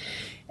state?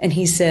 And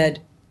he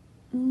said,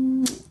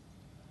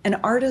 an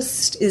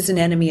artist is an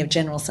enemy of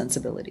general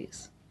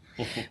sensibilities,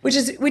 which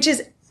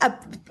is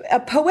a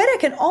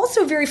poetic and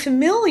also very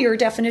familiar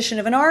definition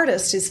of an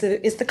artist. Is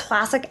the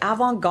classic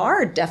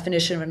avant-garde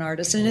definition of an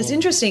artist. And it's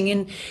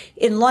interesting,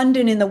 in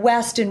London, in the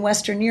West, in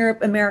Western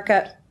Europe,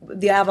 America,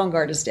 the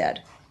avant-garde is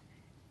dead.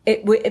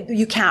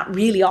 You can't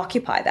really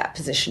occupy that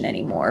position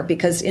anymore,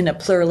 because in a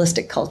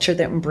pluralistic culture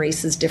that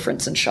embraces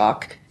difference and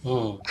shock,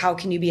 how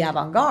can you be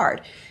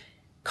avant-garde?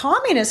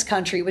 Communist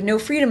country with no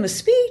freedom of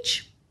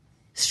speech,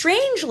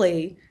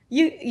 strangely,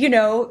 you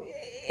know,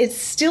 it's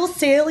still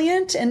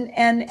salient, and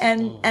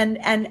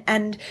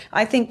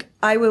I think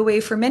Ai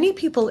Weiwei for many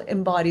people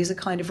embodies a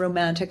kind of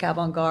romantic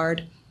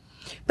avant-garde,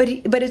 but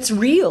it's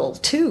real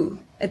too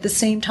at the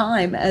same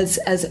time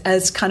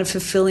as kind of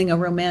fulfilling a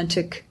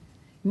romantic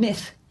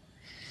myth.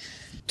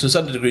 To a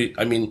certain degree,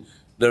 I mean,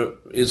 there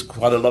is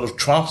quite a lot of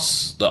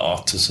trust that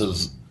artists have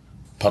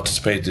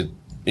participated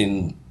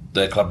in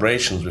their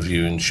collaborations with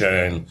you and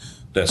sharing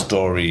their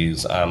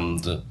stories,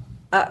 and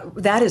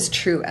that is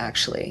true,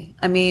 actually.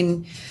 I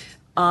mean,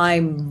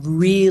 I'm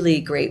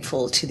really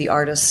grateful to the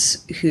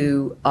artists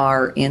who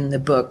are in the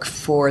book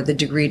for the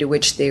degree to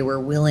which they were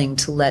willing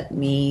to let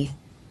me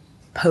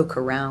poke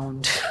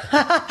around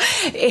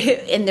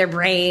in their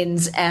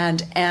brains,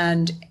 and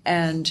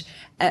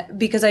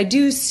because I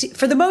do see,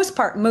 for the most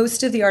part,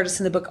 most of the artists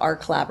in the book are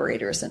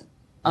collaborators, and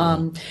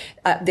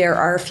there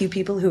are a few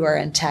people who are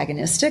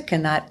antagonistic,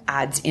 and that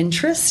adds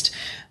interest.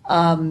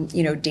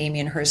 You know,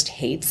 Damien Hirst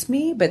hates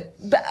me, but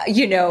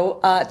you know,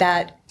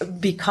 that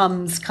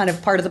becomes kind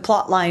of part of the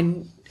plot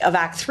line of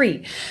Act 3.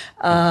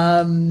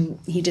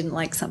 He didn't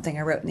like something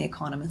I wrote in The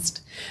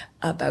Economist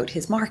about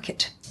his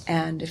market.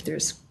 And if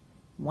there's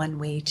one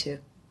way to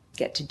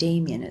get to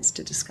Damien, it's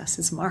to discuss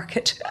his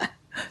market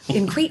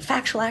in great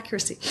factual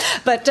accuracy,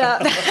 but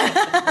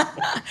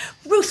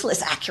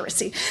ruthless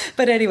accuracy.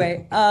 But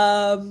anyway,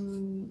 I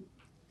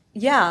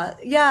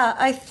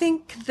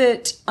think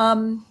that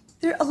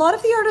a lot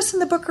of the artists in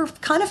the book are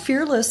kind of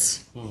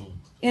fearless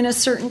in a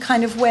certain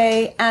kind of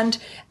way, and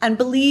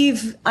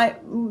believe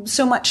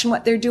so much in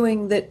what they're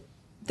doing that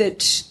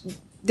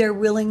they're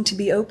willing to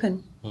be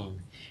open,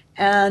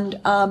 and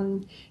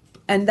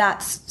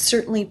that's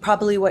certainly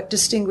probably what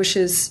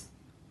distinguishes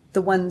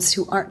the ones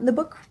who aren't in the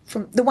book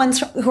from the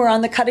ones who are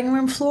on the cutting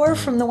room floor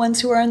from the ones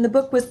who are in the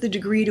book, with the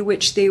degree to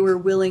which they were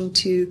willing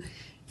to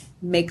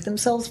make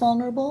themselves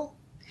vulnerable.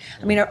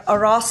 I mean,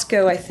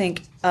 Orozco, I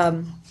think,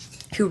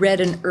 who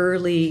read an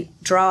early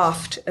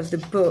draft of the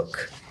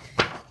book,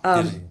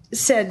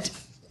 said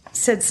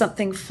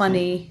something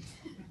funny,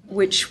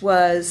 which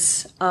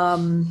was,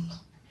 I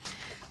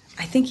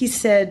think he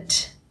said,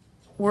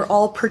 we're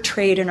all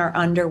portrayed in our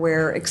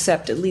underwear,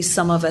 except at least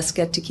some of us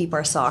get to keep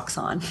our socks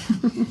on.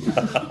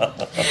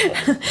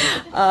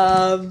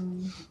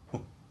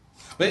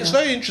 But it's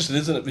very interesting,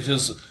 isn't it?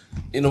 Because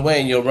in a way,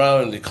 you're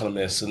around The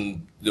Economist,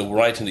 and the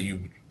writing that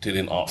you did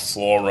in Art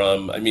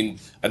Forum. I mean,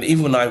 and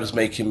even when I was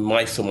making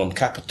my film on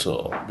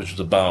Capital, which was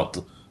about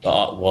the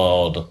art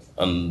world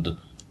and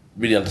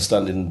really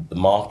understanding the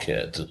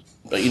market,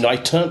 but, you know, I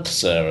turned to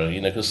Sarah, you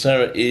know, because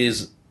Sarah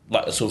is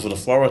like a sort of an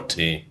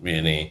authority,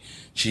 really.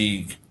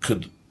 She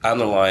could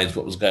analyse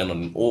what was going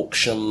on in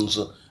auctions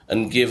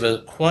and give a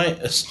quite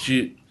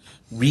astute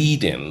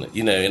reading,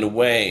 you know, in a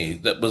way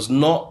that was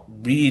not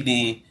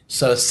really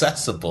so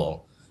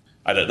accessible.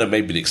 I don't know,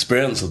 maybe the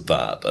experience of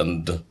that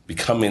and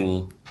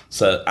becoming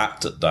so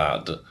apt at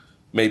that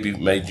maybe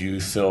made you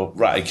feel,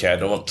 right, okay, I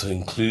don't want to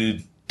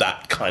include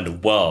that kind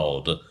of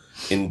world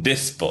in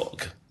this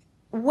book.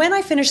 When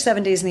I finished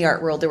 7 Days in the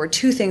Art World, there were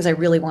two things I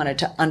really wanted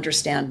to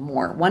understand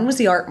more. One was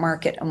the art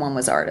market and one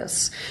was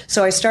artists.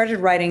 So I started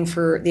writing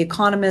for The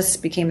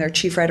Economist, became their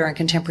chief writer on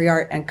contemporary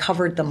art, and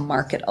covered the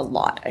market a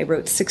lot. I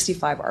wrote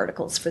 65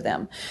 articles for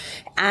them.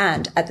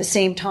 And at the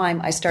same time,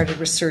 I started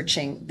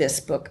researching this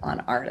book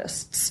on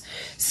artists.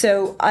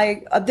 So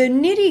the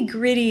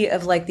nitty-gritty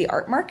of like the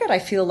art market, I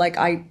feel like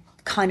I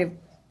kind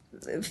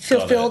of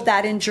fulfilled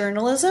that in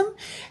journalism.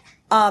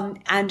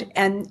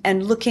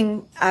 And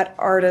looking at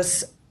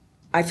artists,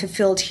 I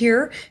fulfilled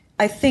here.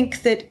 I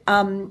think that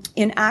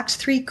in Act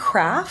 3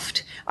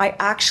 Craft, I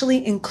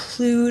actually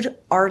include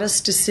artists'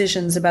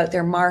 decisions about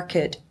their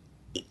market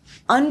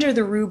under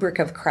the rubric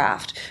of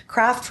craft.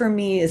 Craft for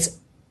me is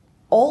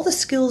all the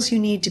skills you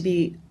need to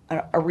be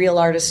a real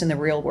artist in the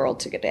real world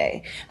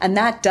today. And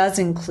that does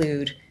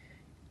include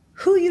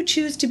who you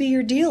choose to be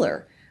your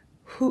dealer,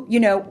 who,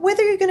 you know,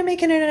 whether you're going to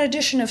make it in an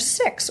edition of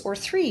 6 or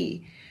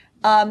 3.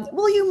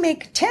 Will you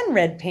make 10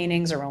 red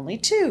paintings or only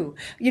 2?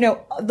 You know,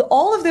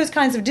 all of those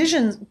kinds of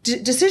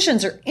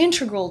decisions are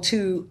integral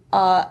to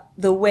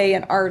the way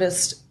an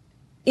artist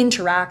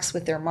interacts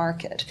with their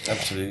market.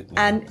 Absolutely.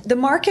 And the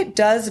market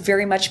does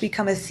very much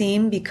become a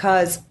theme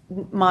because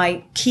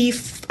my key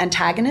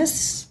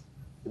antagonists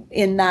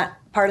in that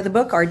part of the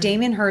book are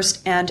Damien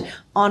Hirst and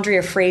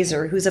Andrea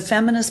Fraser, who's a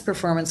feminist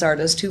performance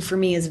artist who for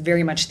me is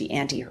very much the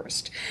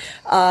anti-Hirst.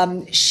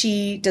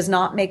 She does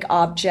not make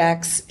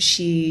objects.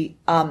 She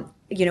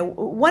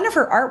one of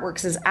her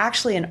artworks is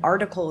actually an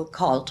article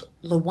called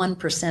Le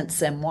 1%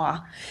 C'est Moi,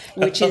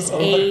 which is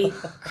a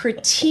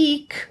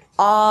critique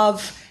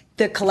of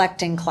the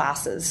collecting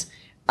classes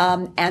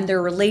and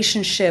their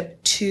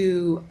relationship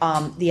to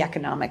the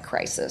economic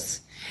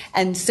crisis.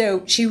 And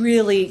so she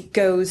really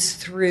goes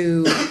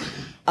through,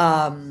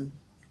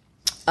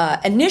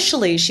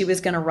 initially she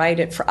was going to write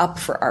it up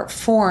for Art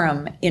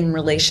Forum in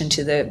relation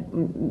to the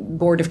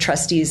Board of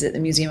Trustees at the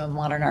Museum of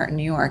Modern Art in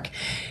New York.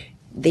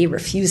 They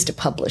refused to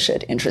publish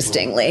it,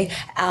 interestingly.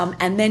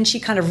 And then she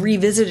kind of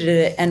revisited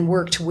it and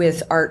worked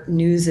with Art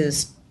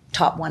News's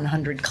top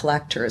 100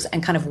 collectors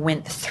and kind of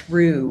went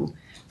through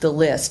the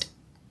list,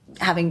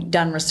 having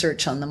done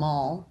research on them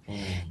all,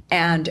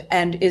 and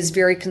is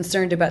very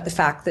concerned about the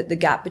fact that the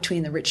gap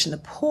between the rich and the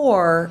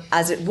poor,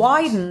 as it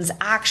widens,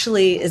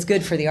 actually is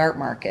good for the art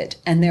market.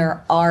 And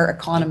there are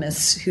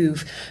economists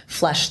who've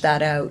fleshed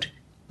that out.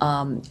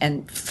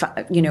 And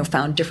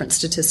found different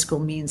statistical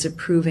means of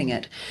proving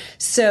it.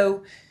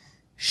 So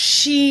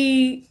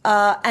she,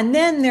 and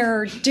then there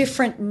are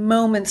different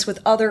moments with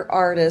other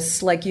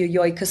artists like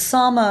Yayoi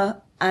Kusama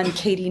and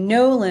Katie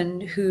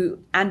Nolan,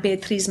 and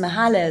Beatriz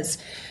Majales.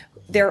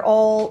 They're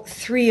all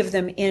three of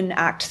them in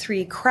Act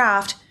 3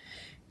 Craft.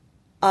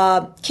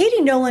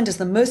 Katie Nolan is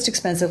the most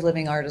expensive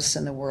living artist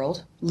in the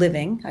world,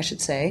 I should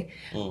say.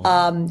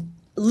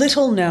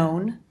 Little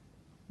known,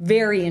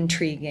 very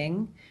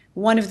intriguing.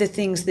 One of the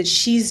things that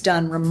she's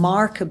done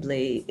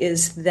remarkably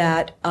is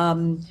that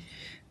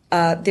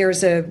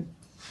there's a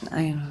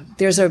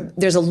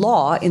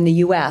law in the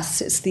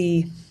U.S. It's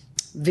the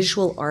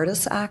Visual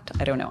Artists Act.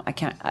 I don't know.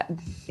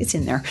 It's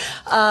in there.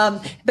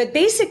 But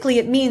basically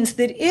it means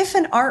that if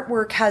an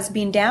artwork has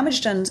been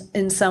damaged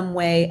in some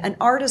way, an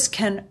artist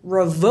can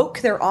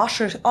revoke their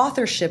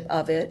authorship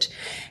of it,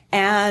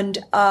 and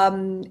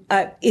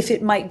if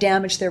it might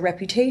damage their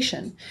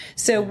reputation.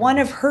 So one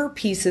of her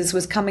pieces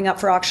was coming up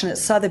for auction at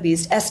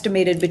Sotheby's,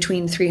 estimated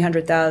between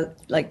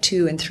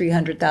 $200,000 and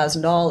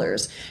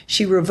 $300,000.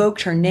 She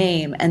revoked her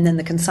name, and then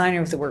the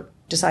consignor of the work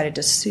decided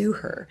to sue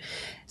her.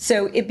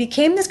 So it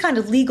became this kind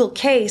of legal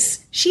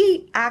case.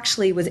 She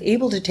actually was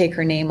able to take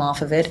her name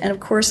off of it, and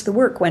of course the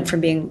work went from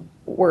being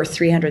worth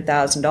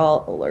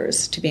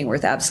 $300,000 to being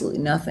worth absolutely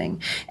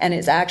nothing. And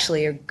it's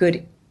actually a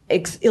good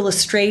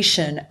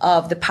illustration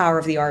of the power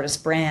of the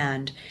artist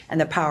brand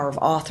and the power of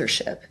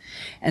authorship.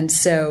 And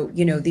so,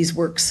 these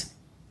works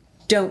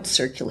don't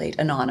circulate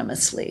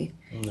anonymously.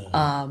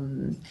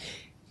 No.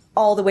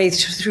 All the way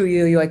through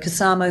Yayoi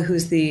Kusama,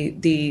 who's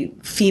the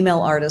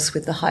female artist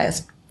with the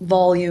highest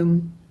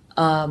volume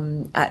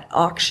at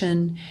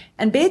auction.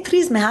 And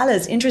Beatriz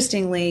Majales,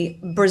 interestingly,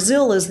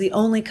 Brazil is the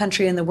only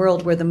country in the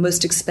world where the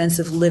most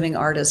expensive living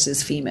artist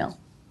is female,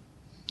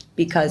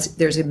 because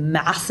there's a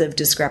massive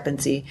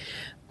discrepancy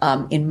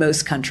in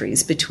most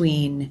countries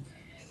between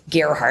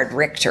Gerhard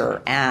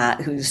Richter,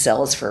 who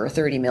sells for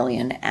 $30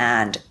 million,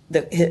 and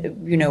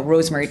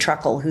Rosemary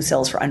Truckle, who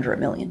sells for under $1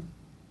 million,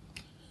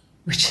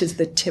 which is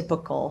the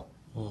typical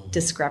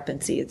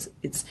discrepancy.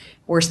 It's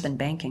worse than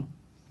banking.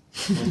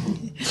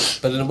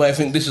 But in a way, I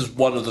think this is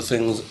one of the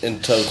things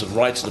in terms of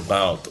writing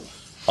about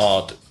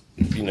art,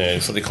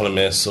 for The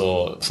Economist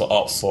or for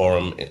Art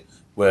Forum,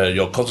 where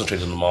you're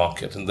concentrating on the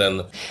market, and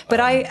then.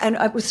 But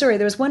I was sorry.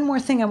 There was one more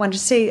thing I wanted to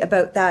say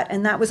about that,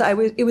 and that was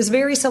it was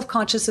very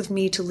self-conscious of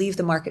me to leave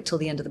the market till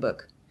the end of the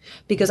book,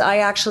 because I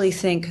actually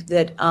think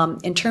that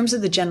in terms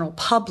of the general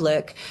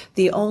public,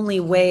 the only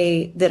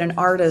way that an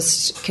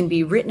artist can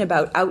be written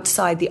about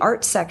outside the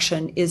art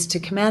section is to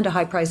command a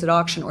high price at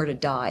auction or to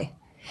die.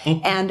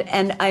 And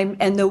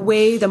the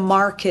way the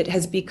market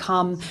has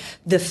become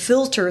the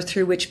filter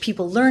through which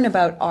people learn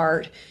about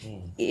art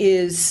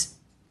is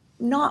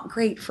not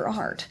great for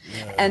art.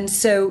 Yeah. And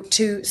so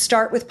to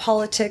start with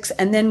politics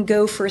and then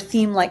go for a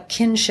theme like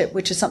kinship,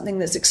 which is something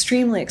that's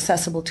extremely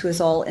accessible to us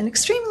all and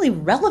extremely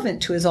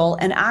relevant to us all.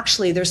 And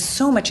actually there's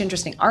so much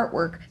interesting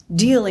artwork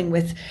dealing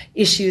with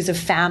issues of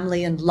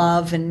family and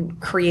love and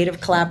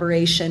creative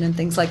collaboration and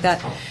things like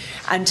that.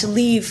 And to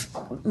leave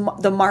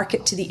the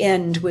market to the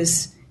end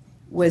was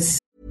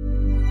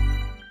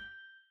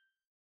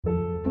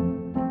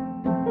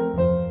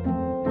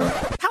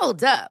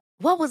Hold up.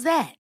 What was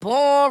that?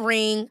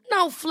 Boring.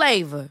 No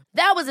flavor.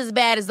 That was as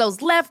bad as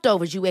those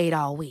leftovers you ate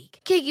all week.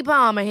 Keke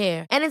Palmer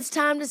here, and it's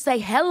time to say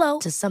hello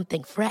to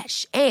something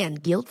fresh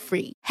and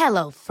guilt-free.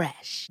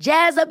 HelloFresh.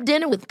 Jazz up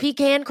dinner with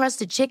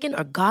pecan-crusted chicken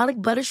or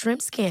garlic butter shrimp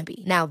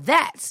scampi. Now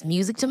that's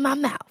music to my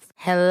mouth.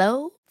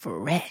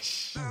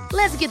 HelloFresh.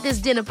 Let's get this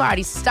dinner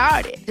party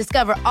started.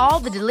 Discover all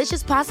the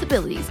delicious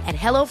possibilities at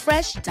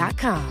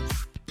HelloFresh.com.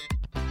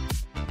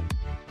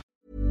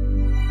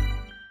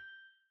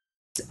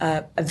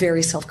 A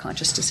very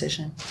self-conscious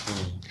decision.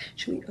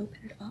 Should we open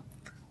it up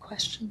for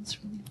questions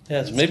from you?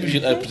 Yes, maybe we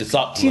should open it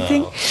up Do you now.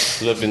 think?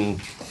 We've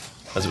been,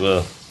 as it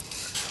were,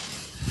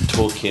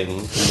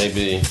 talking,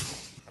 maybe...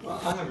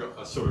 I have got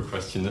a sort of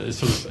question that is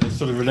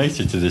sort of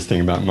related to this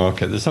thing about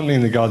market. There's something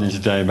in the Guardian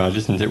today about,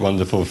 isn't it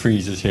wonderful,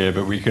 Friez's here,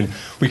 but we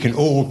can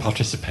all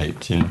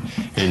participate in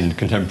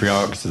contemporary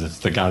art, so there's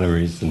the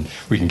galleries, and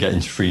we can get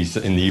into Frieze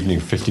in the evening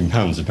for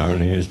 £15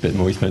 apparently. It's a bit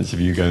more expensive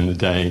if you go in the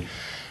day.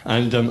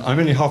 And I'm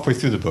only halfway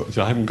through the book,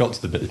 so I haven't got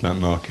to the bit about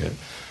market.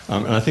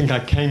 And I think I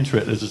came to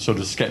it as a sort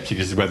of sceptic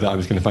as to whether I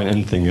was going to find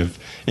anything of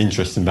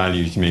interest and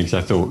value to me, because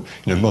I thought,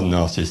 modern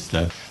artists,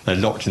 they're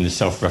locked in this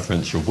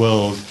self-referential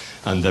world,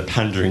 and they're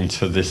pandering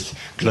to this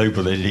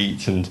global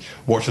elite, and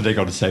what have they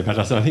got to say about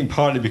us? And I think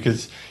partly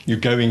because you're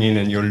going in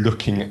and you're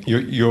looking,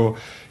 you're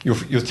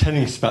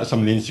telling us about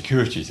some of the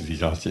insecurities of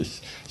these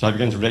artists. So I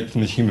began to relate to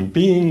them as human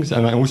beings,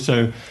 and I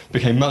also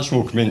became much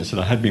more convinced than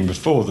I had been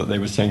before that they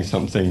were saying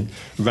something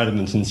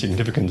relevant and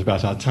significant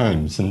about our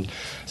times. And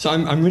so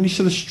I'm really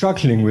sort of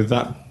struggling with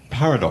that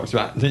paradox.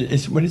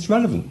 When it's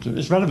relevant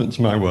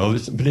to my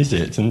world, but is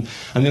it? And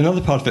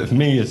another part of it for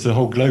me is the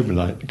whole global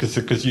light,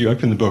 because you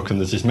open the book and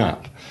there's this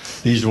map.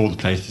 These are all the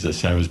places that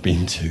Sarah's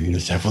been to,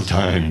 several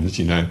times,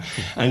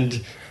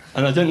 and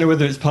I don't know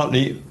whether it's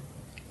partly.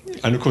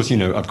 And of course, Ai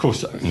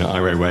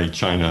Weiwei,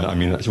 China,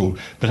 that's all.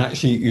 But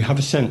actually, you have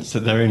a sense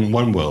that they're in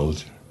one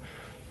world.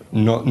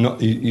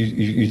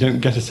 You don't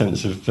get a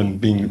sense of them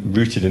being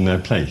rooted in their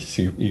place.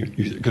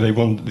 Because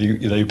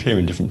they appear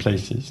in different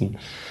places.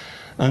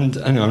 And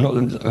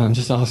I'm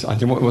just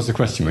asking. What was the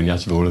question when you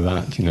asked all of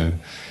that?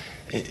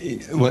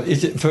 Well,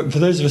 is it for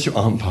those of us who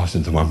aren't part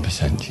of the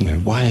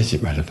 1%? Why is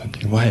it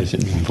relevant? Why is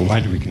it meaningful? Why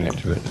do we connect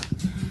to it?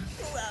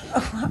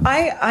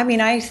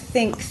 I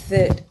think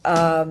that.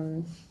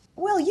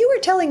 Well, you were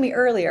telling me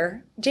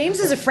earlier, James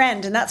is a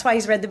friend, and that's why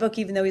he's read the book,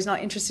 even though he's not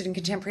interested in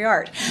contemporary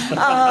art.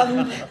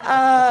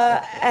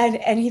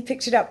 And he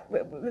picked it up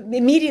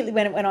immediately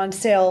when it went on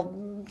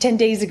sale 10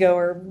 days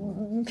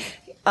ago.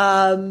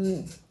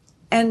 And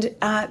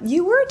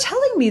you were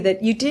telling me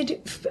that you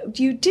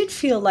did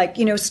feel like,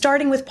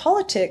 starting with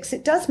politics,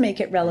 it does make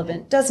it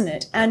relevant, doesn't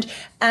it? And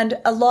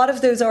a lot of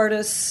those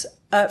artists,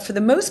 for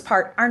the most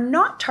part, are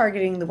not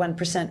targeting the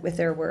 1% with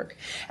their work.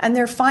 And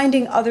they're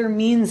finding other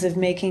means of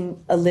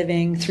making a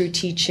living through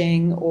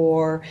teaching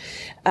or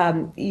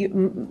kind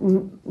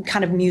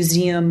of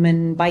museum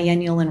and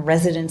biennial and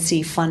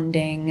residency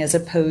funding, as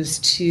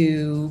opposed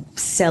to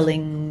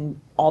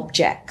selling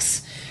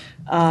objects.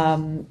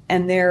 And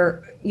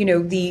there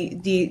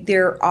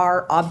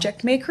are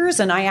object makers,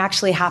 and I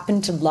actually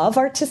happen to love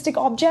artistic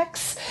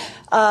objects.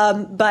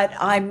 But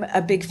I'm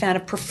a big fan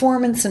of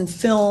performance and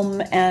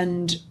film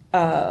and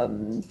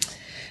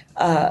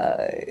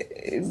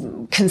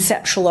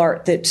conceptual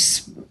art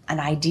that's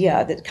an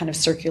idea that kind of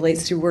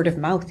circulates through word of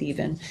mouth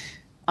even.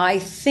 I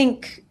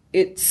think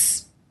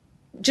it's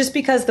just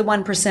because the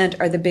 1%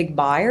 are the big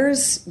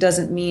buyers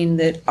doesn't mean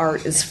that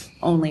art is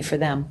only for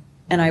them.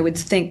 And I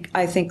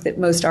think that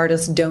most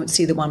artists don't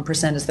see the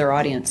 1% as their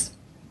audience,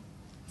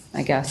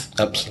 I guess.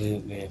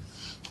 Absolutely.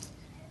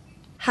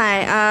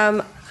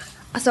 Hi.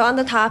 So on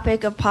the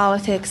topic of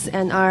politics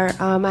and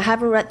art, I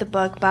haven't read the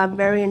book, but I'm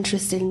very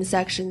interested in the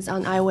sections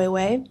on Ai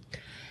Weiwei,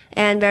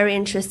 and very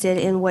interested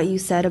in what you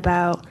said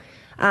about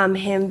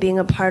him being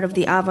a part of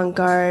the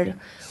avant-garde,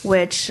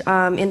 which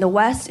in the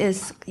West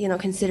is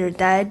considered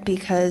dead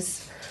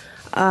because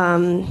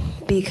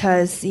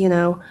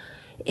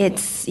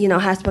it's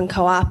has been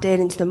co-opted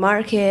into the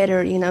market,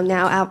 or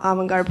now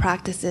avant-garde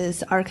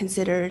practices are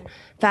considered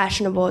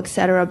fashionable,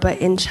 etc. But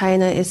in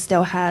China, it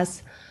still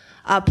has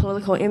a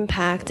political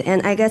impact.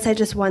 And I guess I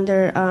just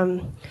wonder,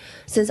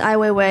 since Ai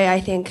Weiwei, I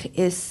think,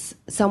 is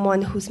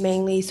someone who's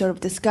mainly sort of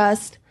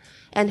discussed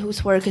and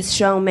whose work is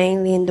shown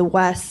mainly in the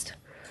West,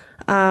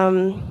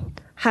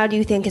 how do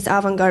you think his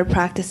avant-garde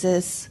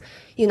practices,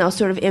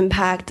 sort of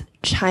impact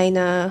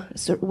China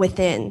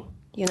within,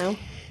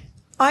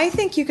 I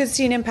think you could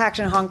see an impact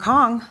in Hong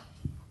Kong.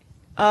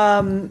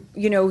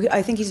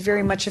 I think he's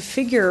very much a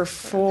figure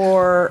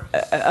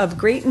of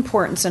great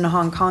importance in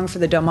Hong Kong for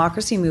the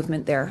democracy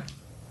movement there,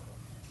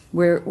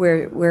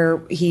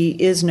 where he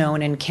is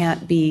known and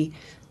can't be,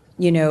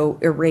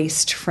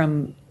 erased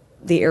from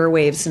the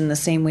airwaves in the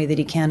same way that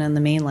he can on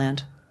the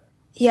mainland.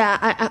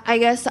 Yeah, I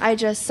guess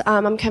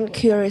I'm kind of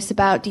curious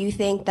about, do you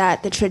think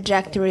that the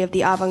trajectory of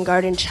the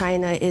avant-garde in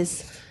China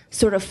is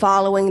sort of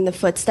following the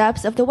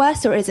footsteps of the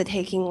West, or is it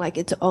taking like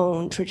its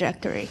own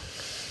trajectory?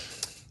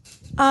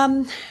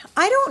 I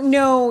don't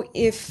know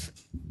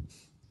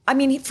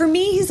for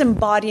me, he's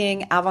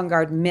embodying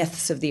avant-garde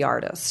myths of the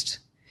artist,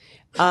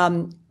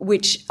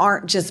 which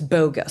aren't just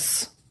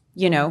bogus,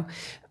 So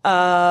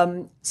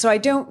I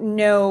don't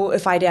know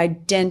if I'd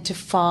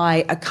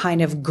identify a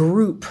kind of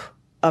group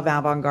of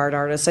avant-garde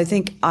artists. I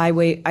think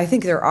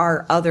there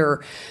are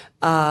other,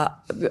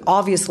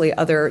 obviously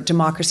other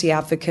democracy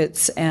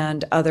advocates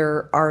and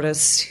other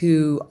artists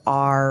who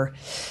are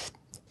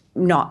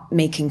not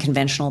making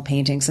conventional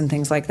paintings and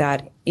things like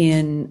that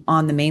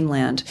on the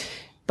mainland.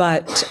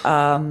 But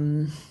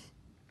I'm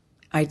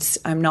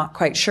not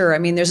quite sure.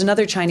 There's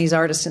another Chinese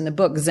artist in the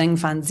book, Zheng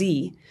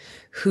Fanzi,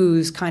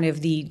 who's kind of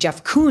the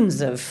Jeff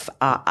Koons of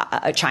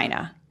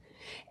China.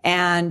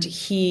 And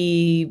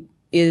he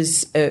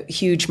is a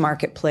huge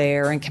market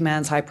player and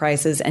commands high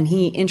prices. And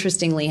he,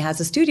 interestingly, has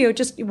a studio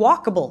just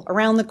walkable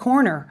around the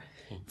corner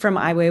from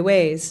Ai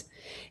Weiwei's.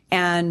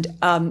 And,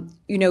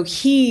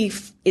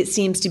 it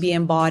seems to be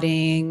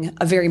embodying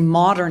a very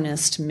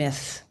modernist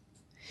myth.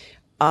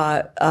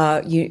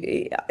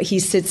 He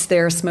sits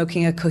there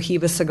smoking a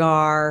Cohiba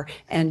cigar,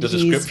 and the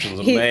description's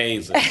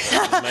amazing.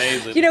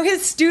 Amazing.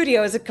 His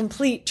studio is a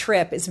complete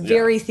trip. It's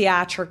very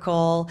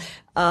theatrical.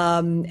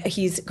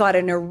 He's got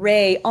an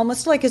array,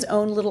 almost like his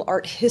own little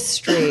art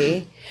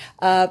history,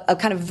 of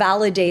kind of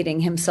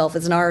validating himself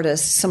as an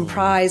artist, some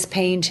prize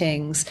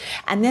paintings,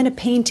 and then a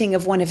painting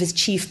of one of his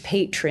chief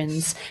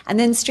patrons, and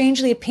then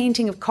strangely a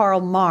painting of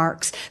Karl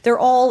Marx. They're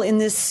all in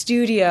this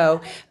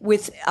studio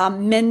with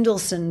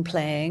Mendelssohn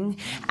playing,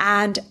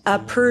 and a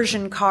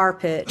Persian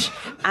carpet,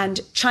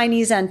 and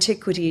Chinese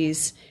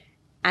antiquities.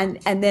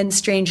 And then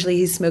strangely,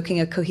 he's smoking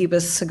a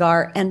Cohiba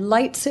cigar and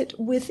lights it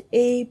with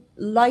a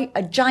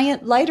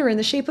giant lighter in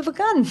the shape of a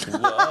gun.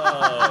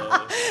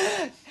 Wow.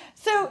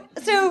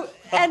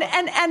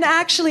 And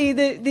actually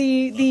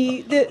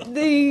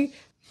the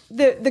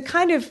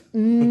kind of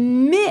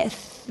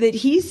myth that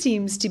he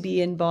seems to be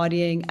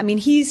embodying, I mean,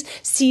 he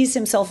sees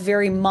himself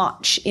very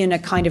much in a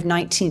kind of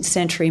 19th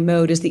century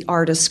mode as the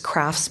artist,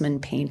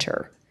 craftsman,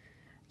 painter.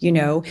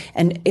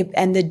 And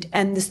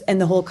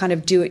the whole kind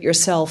of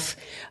do-it-yourself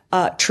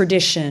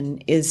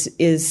tradition is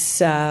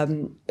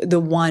the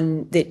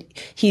one that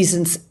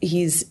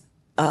he's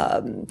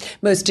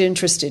most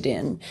interested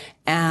in,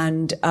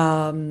 and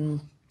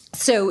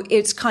so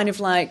it's kind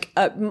of like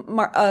Ai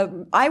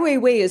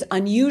Weiwei is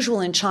unusual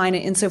in China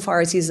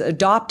insofar as he's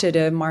adopted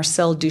a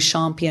Marcel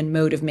Duchampian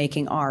mode of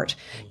making art.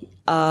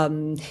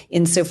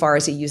 Insofar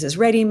as he uses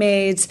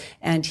ready-mades,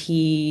 and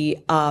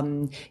he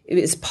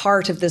is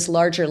part of this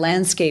larger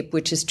landscape,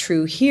 which is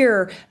true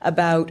here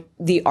about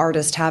the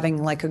artist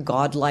having like a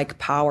godlike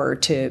power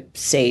to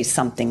say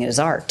something is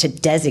art, to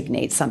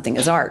designate something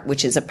as art,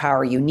 which is a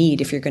power you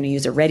need if you're going to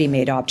use a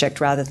ready-made object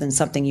rather than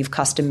something you've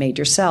custom-made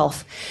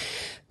yourself.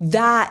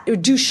 That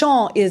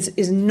Duchamp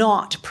is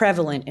not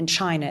prevalent in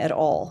China at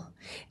all.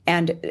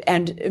 And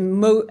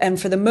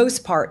for the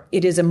most part,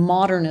 it is a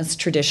modernist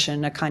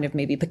tradition, a kind of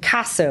maybe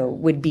Picasso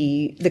would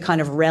be the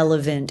kind of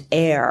relevant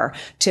heir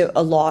to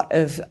a lot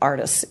of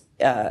artists,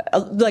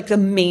 like the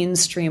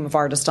mainstream of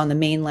artists on the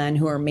mainland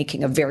who are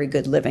making a very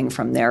good living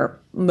from their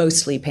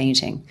mostly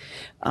painting,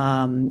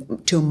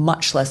 to a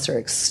much lesser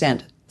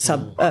extent,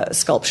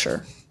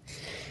 sculpture.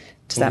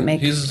 Does that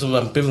make sense? He's an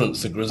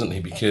ambivalent figure, isn't he?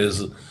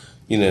 Because,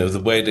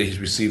 the way that he's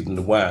received in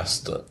the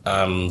West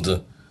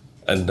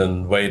and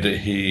then the way that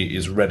he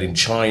is read in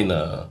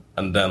China.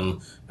 And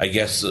then I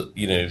guess, if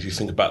you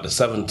think about the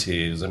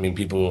 70s, I mean,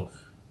 people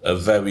are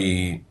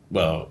very,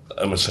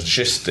 almost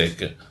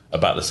fascistic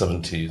about the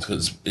 70s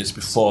because it's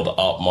before the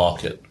art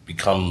market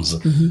becomes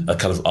a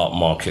kind of art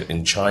market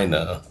in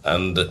China.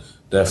 And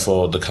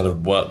therefore the kind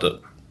of work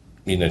that,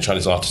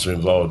 Chinese artists are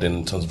involved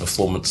in terms of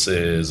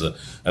performances, and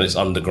it's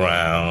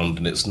underground,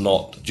 and it's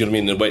not, do you know what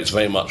I mean? In a way, it's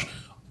very much,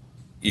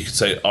 you could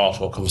say, art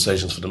or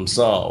conversations for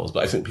themselves.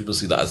 But I think people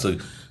see that as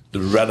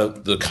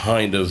the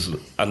kind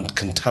of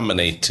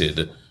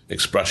uncontaminated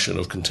expression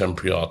of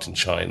contemporary art in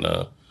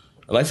China.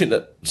 And I think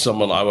that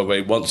someone, Ai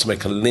Weiwei, wants to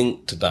make a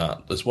link to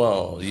that as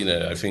well,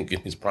 I think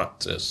in his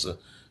practice.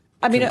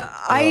 I mean,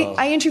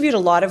 I interviewed a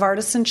lot of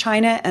artists in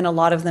China, and a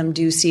lot of them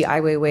do see Ai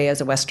Weiwei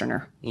as a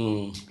Westerner.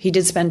 He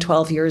did spend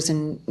 12 years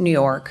in New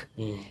York.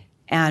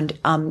 And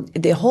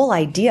the whole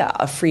idea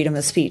of freedom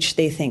of speech,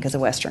 they think is a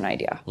Western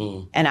idea.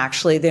 And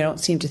actually, they don't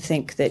seem to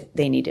think that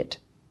they need it.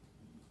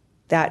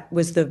 That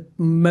was the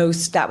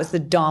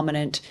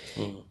dominant.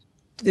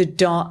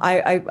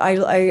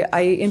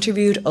 I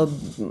interviewed,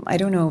 I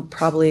don't know,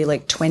 probably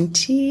like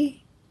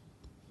 20,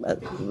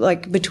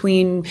 like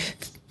between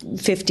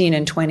 15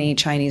 and 20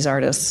 Chinese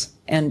artists.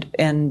 And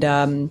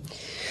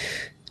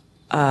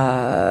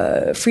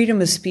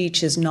freedom of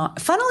speech is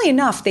not, funnily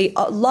enough, they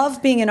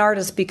love being an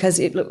artist because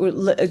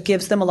it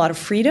gives them a lot of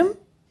freedom.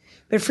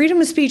 But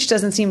freedom of speech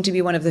doesn't seem to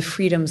be one of the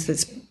freedoms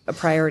that's a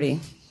priority.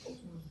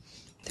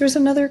 There's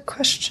another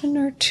question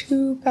or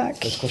two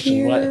back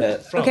here. Right there.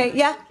 Okay,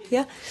 yeah.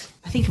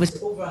 I think it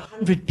was over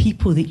 100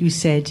 people that you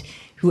said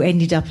who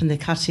ended up in the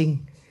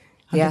cutting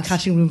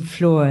room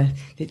floor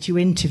that you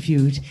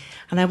interviewed.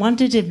 And I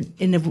wondered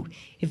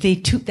if they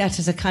took that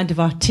as a kind of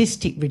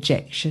artistic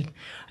rejection,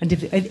 and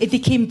if they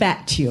came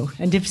back to you,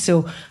 and if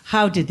so,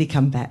 how did they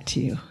come back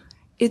to you?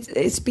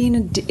 It's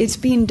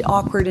been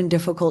awkward and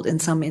difficult in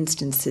some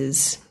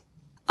instances.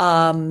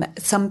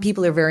 Some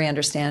people are very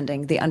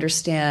understanding. They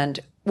understand.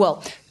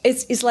 Well,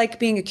 it's like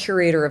being a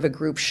curator of a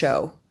group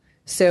show.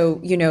 So,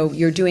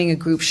 you're doing a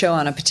group show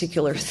on a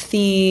particular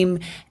theme,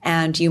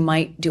 and you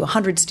might do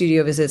 100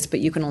 studio visits, but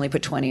you can only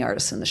put 20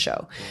 artists in the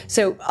show.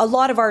 So a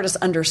lot of artists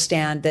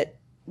understand that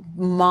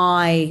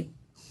my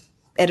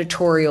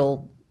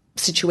editorial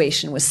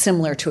situation was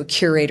similar to a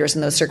curator's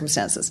in those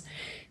circumstances.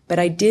 But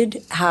I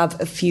did have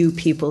a few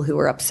people who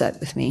were upset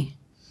with me,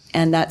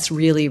 and that's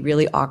really,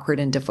 really awkward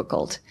and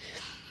difficult.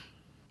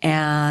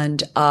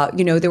 And,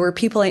 there were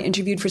people I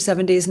interviewed for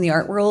 7 Days in the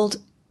Art World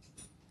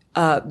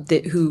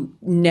who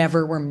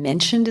never were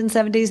mentioned in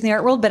 7 Days in the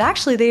Art World, but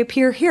actually they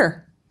appear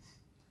here.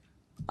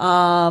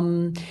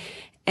 And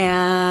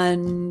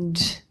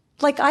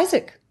like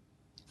Isaac,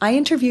 I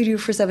interviewed you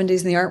for 7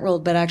 Days in the Art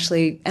World, but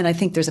actually, and I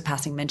think there's a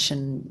passing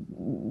mention,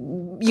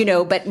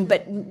 but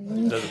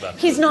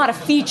he's not a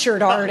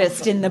featured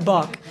artist in the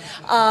book.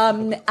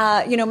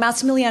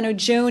 Massimiliano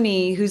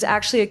Gioni, who's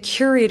actually a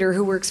curator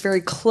who works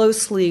very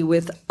closely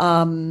with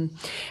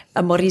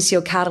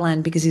Mauricio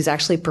Catalan, because he's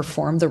actually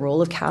performed the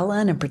role of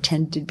Catalan and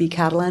pretended to be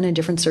Catalan in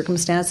different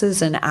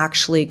circumstances and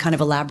actually kind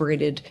of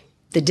elaborated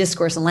the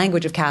discourse and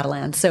language of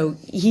Catalan. So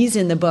he's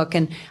in the book,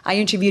 and I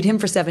interviewed him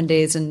for 7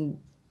 days and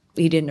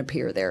he didn't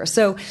appear there.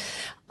 So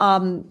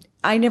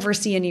I never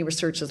see any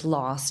research as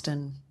lost,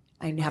 and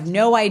I have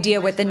no idea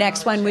what the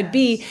next one would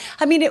be.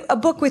 I mean, a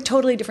book with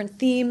totally different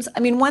themes. I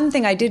mean, one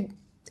thing I did,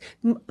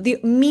 the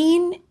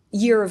mean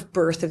year of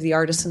birth of the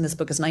artist in this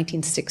book is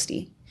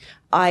 1960.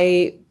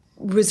 I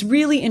was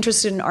really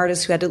interested in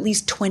artists who had at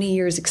least 20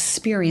 years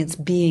experience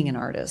being an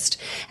artist.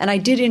 And I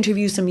did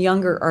interview some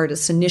younger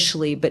artists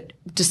initially, but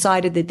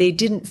decided that they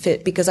didn't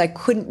fit because I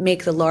couldn't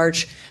make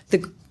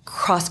the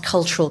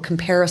cross-cultural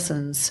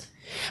comparisons.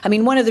 I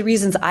mean, one of the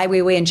reasons Ai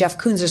Weiwei and Jeff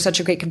Koons are such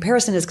a great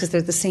comparison is because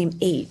they're the same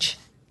age.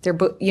 They're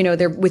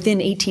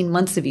within 18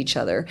 months of each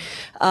other.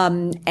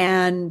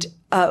 Funnily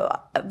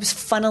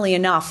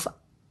enough,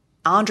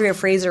 Andrea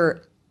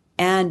Fraser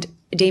and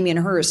Damien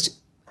Hirst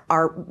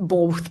are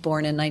both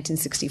born in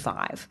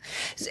 1965.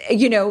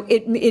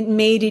 It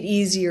made it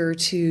easier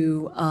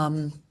to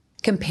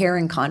compare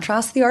and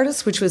contrast the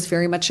artists, which was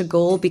very much a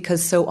goal,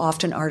 because so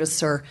often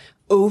artists are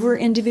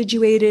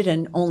over-individuated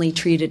and only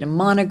treated in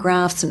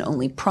monographs and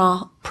only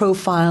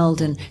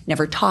profiled and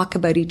never talk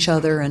about each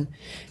other. And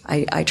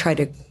I try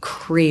to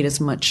create as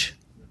much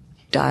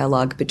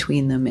dialogue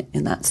between them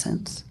in that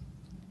sense.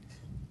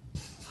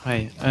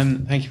 Hi,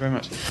 thank you very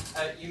much.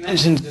 You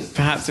mentioned,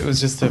 perhaps it was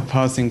just a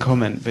passing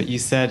comment, but you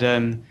said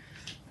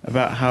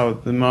about how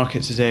the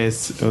market today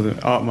is, or the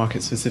art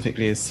market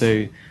specifically, is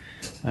so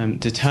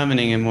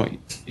determining in what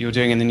you're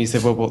doing, and then you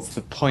said, well, what's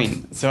the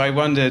point? So I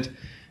wondered,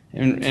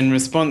 in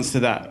response to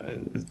that,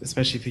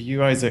 especially for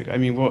you, Isaac, I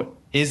mean, what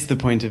is the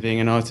point of being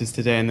an artist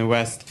today in the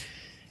West?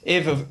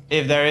 If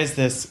there is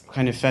this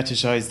kind of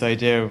fetishized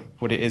idea of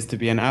what it is to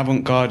be an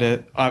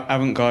avant-garde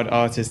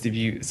artist, if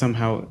you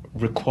somehow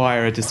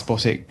require a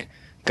despotic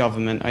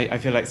government, I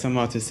feel like some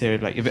artists here,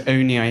 like, if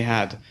only I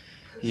had,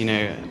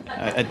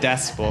 a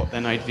despot,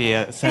 then I'd be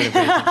a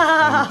celebrated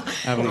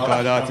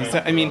avant-garde artist.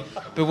 So, I mean,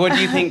 but what do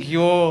you think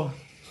to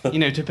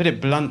put it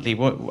bluntly,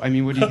 what do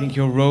you think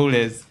your role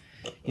is,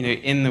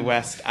 in the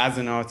West as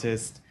an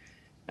artist,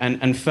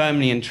 and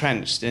firmly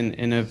entrenched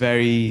in a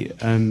very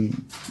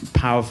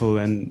powerful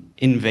and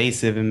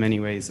invasive, in many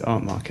ways,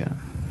 art market?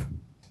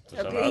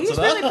 Okay, he's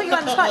really putting you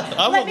on the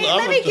spot. Let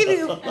me give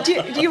you.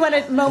 Do you want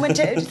a moment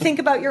to think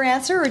about your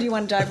answer, or do you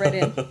want to dive right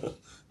in?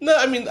 No,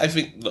 I mean,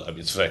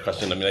 it's a fair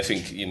question. I mean, I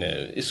think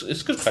it's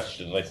a good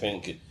question. I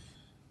think, and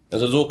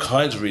there's all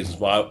kinds of reasons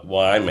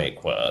why I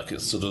make work.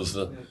 It's sort of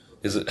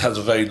it has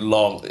a bit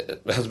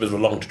of a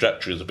long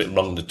trajectory. It's a bit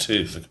long in the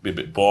tooth. It could be a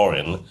bit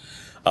boring.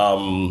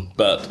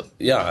 But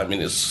yeah, I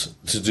mean, it's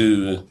to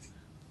do,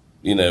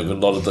 with a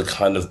lot of the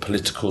kind of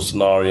political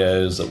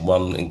scenarios that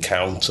one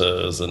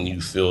encounters, and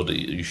you feel that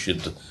you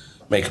should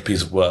make a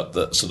piece of work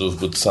that sort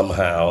of would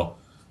somehow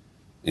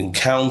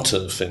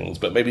encounter things,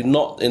 but maybe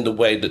not in the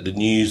way that the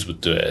news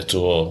would do it,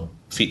 or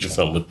feature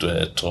film would do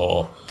it,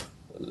 or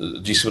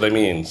do you see what I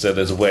mean? So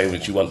there's a way in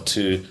which you want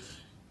to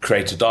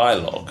create a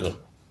dialogue.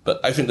 But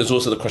I think there's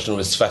also the question of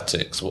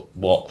aesthetics,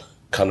 what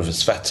kind of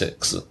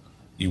aesthetics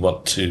you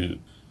want to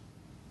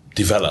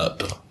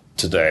develop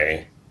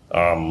today,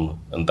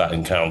 and that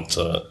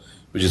encounter,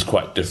 which is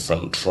quite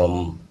different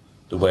from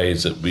the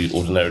ways that we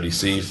ordinarily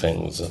see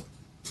things,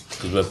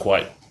 because we're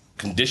quite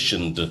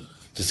conditioned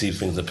to see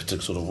things a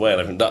particular sort of way.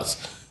 And I think that's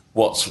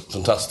what's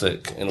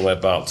fantastic in a way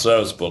about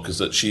Sarah's book, is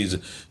that she's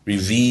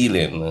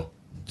revealing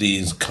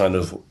these kind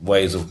of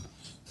ways of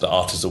the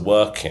artists are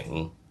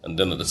working, and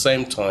then at the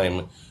same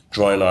time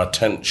drawing our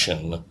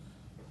attention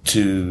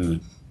to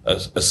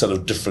a set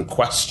of different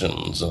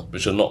questions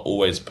which are not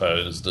always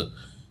posed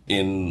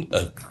in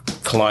a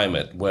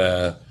climate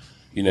where,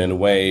 in a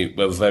way,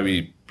 we're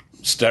very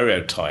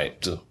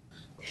stereotyped.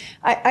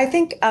 I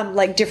think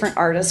like different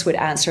artists would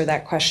answer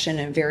that question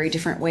in very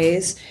different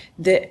ways.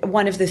 That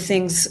one of the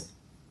things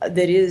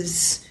that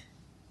is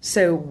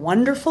so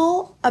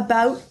wonderful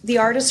about the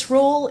artist's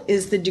role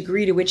is the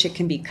degree to which it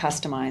can be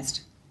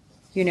customized.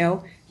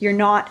 You're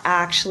not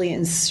actually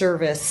in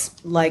service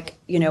like,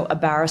 a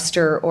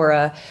barrister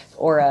or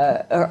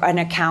an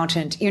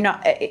accountant. You're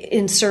not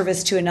in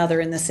service to another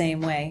in the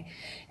same way.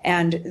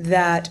 And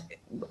that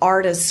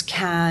artists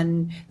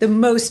the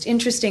most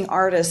interesting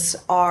artists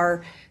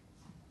are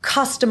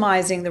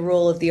customizing the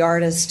role of the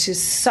artist to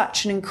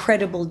such an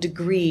incredible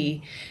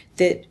degree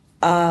that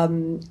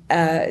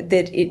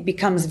that it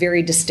becomes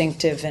very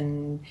distinctive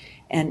and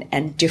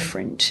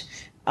different.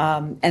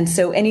 And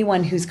so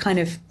anyone who's kind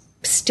of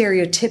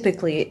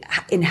stereotypically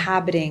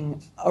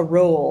inhabiting a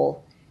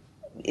role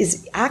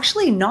is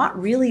actually not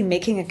really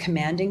making a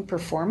commanding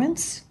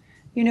performance.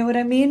 You know what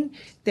I mean?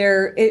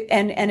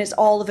 And it's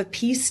all of a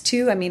piece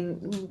too. I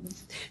mean,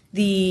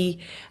 is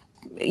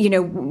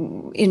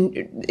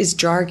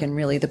jargon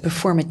really the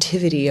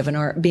performativity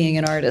of being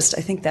an artist?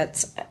 I think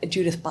that's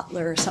Judith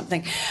Butler or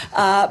something.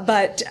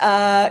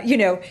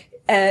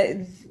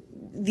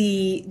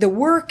 The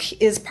work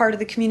is part of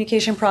the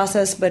communication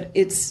process, but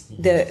it's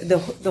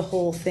the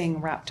whole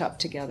thing wrapped up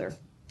together.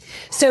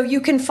 So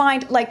you can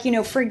find,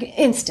 for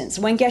instance,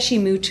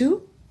 Wangechi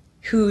Mutu,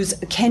 who's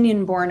a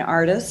Kenyan-born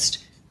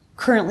artist,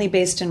 currently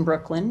based in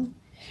Brooklyn.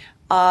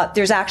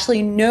 There's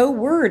actually no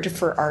word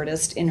for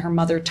artist in her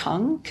mother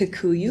tongue,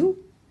 Kikuyu.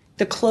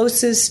 The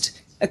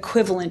closest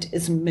equivalent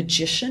is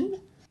magician.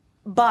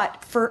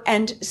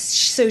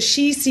 So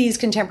she sees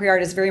contemporary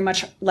art as very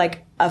much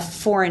like a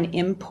foreign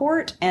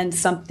import and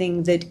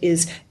something that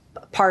is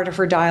part of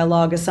her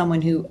dialogue as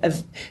someone who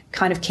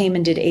kind of came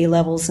and did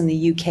A-levels in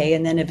the UK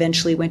and then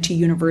eventually went to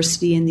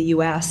university in the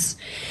US.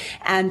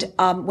 And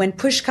when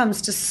push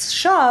comes to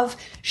shove,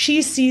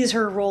 she sees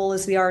her role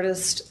as the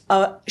artist,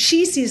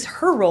 she sees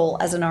her role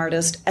as an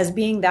artist as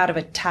being that of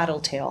a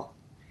tattletale,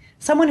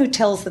 someone who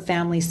tells the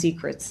family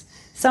secrets,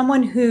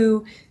 someone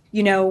who,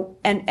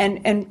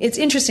 and it's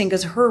interesting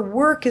because her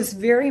work is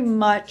very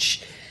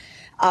much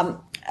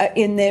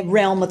in the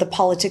realm of the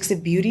politics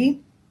of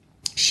beauty.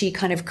 She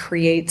kind of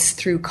creates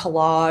through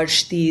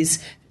collage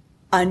these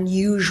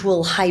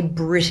unusual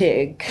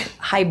hybridic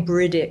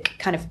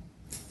kind of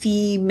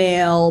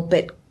female,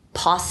 but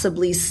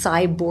possibly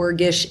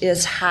cyborgish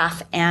is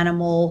half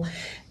animal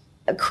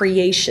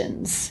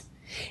creations,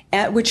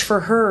 which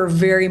for her are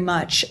very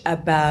much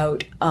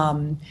about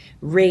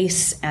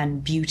race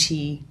and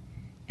beauty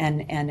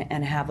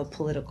and have a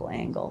political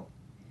angle.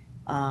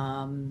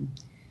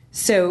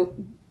 So,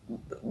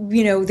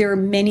 there are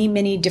many,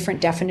 many different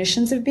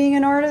definitions of being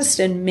an artist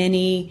and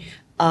many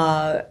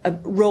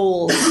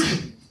roles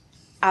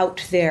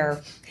out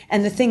there.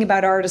 And the thing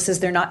about artists is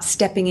they're not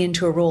stepping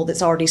into a role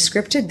that's already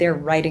scripted. They're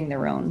writing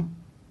their own,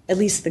 at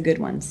least the good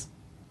ones.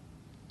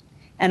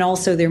 And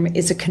also there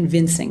is a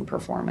convincing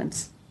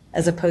performance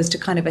as opposed to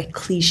kind of a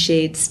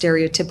cliched,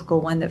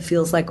 stereotypical one that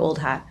feels like old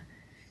hat.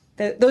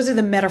 Those are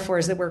the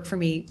metaphors that work for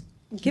me,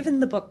 given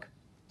the book.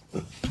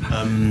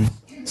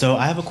 So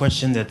I have a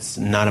question that's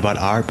not about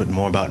art, but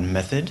more about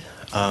method.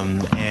 So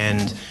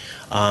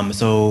I'm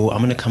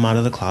going to come out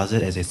of the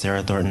closet as a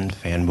Sarah Thornton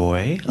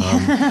fanboy.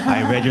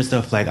 I read your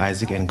stuff like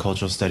Isaac in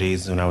Cultural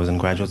Studies when I was in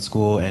graduate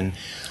school. And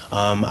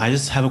I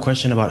just have a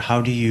question about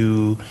if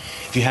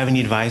you have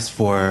any advice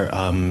for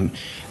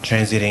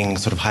translating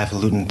sort of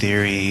highfalutin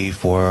theory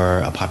for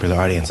a popular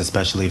audience,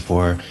 especially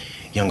for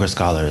younger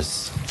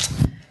scholars.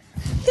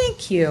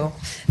 Thank you.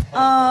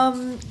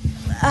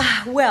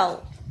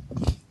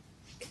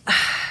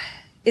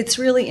 It's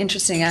really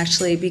interesting,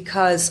 actually,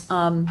 because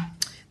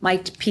my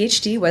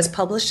PhD was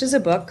published as a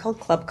book called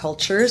Club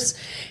Cultures,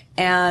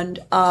 and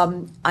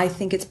I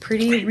think it's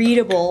pretty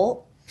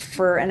readable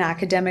for an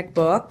academic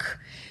book.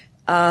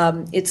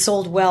 It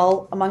sold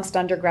well amongst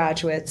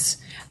undergraduates,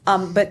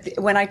 but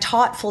when I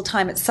taught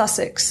full-time at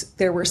Sussex,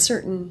 there were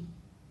certain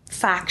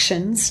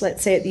factions,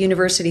 let's say at the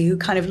university, who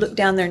kind of looked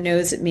down their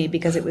nose at me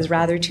because it was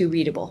rather too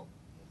readable.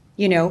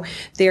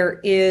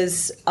 There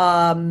is...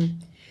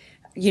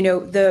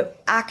 the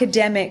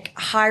academic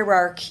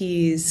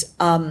hierarchies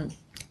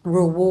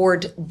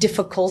reward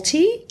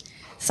difficulty.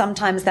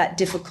 Sometimes that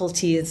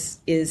difficulty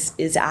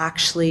is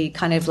actually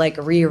kind of like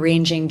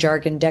rearranging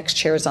jargon deck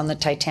chairs on the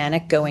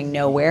Titanic going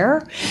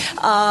nowhere.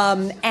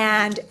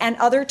 And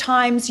other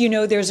times,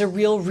 there's a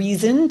real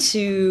reason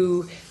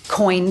to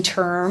coin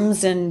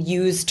terms and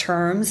use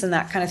terms and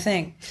that kind of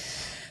thing.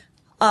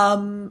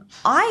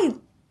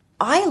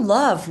 I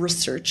love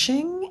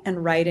researching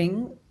and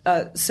writing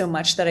so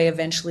much that I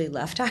eventually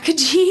left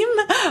academe,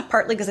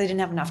 partly because I didn't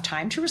have enough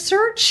time to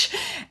research,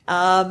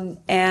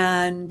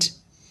 and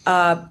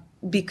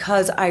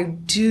because I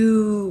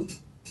do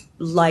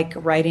like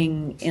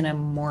writing in a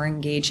more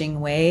engaging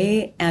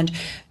way. And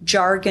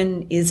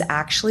jargon is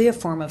actually a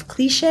form of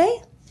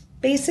cliche,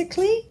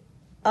 basically.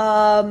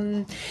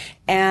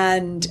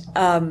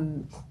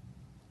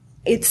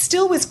 It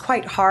still was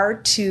quite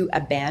hard to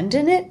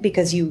abandon it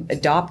because you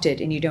adopt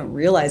it and you don't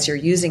realize you're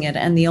using it.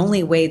 And the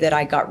only way that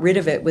I got rid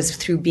of it was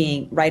through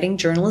writing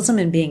journalism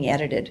and being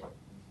edited.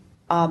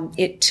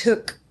 It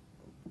took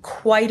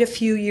quite a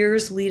few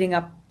years leading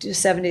up to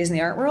 7 Days in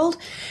the Art World.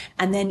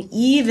 And then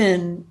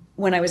even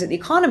when I was at The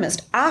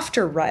Economist,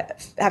 after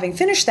having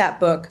finished that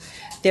book,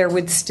 there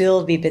would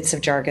still be bits of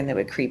jargon that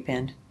would creep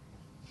in.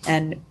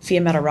 And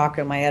Fiametta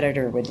Rocco, my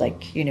editor, would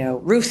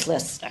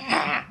ruthless,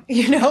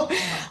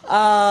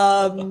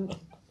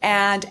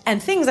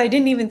 and things I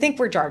didn't even think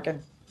were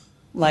jargon,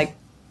 like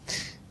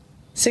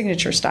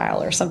signature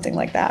style or something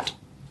like that,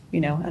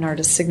 an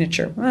artist's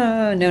signature.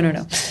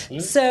 No.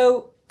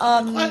 So,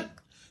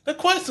 They're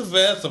quite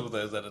severe, some of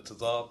those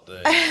editors, aren't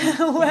they?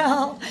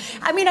 Well,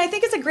 I mean, I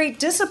think it's a great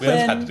discipline. We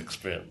have had an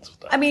experience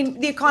with that. I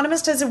mean, The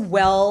Economist has a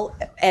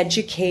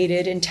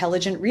well-educated,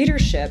 intelligent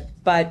readership,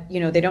 but,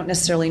 they don't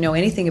necessarily know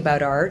anything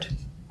about art.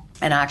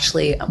 And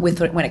actually,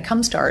 when it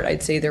comes to art,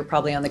 I'd say they're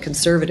probably on the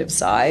conservative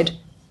side,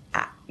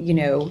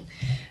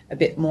 a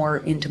bit more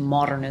into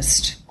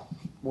modernist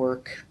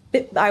work.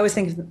 I always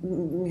think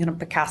of,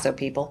 Picasso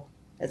people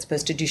as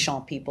opposed to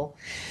Duchamp people.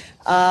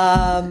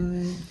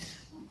 And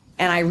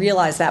I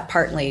realized that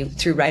partly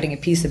through writing a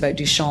piece about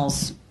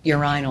Duchamp's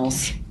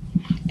urinals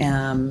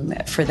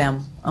for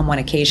them on one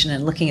occasion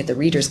and looking at the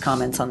readers'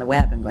 comments on the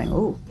web and going,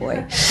 oh,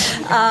 boy.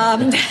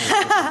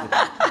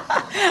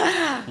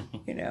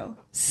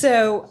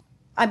 So,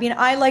 I mean,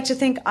 I like to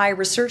think I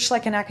research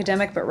like an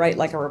academic but write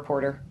like a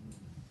reporter,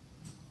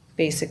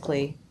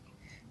 basically.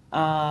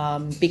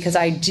 Because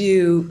I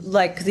do,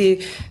 like,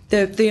 the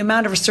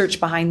amount of research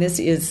behind this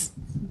is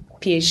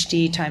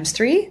PhD times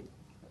 3,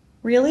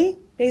 really,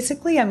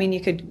 basically. I mean,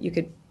 you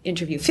could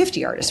interview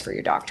 50 artists for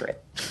your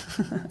doctorate.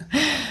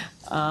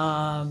 But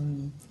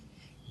I'm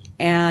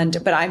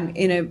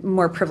in a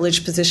more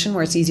privileged position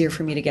where it's easier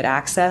for me to get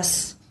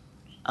access,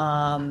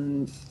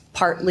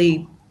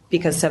 partly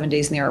because 7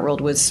 Days in the Art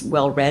World was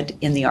well read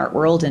in the art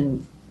world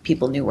and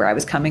people knew where I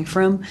was coming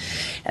from,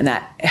 and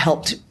that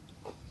helped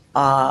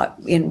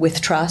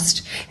with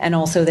trust, and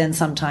also then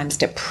sometimes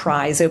to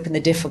prise open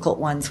the difficult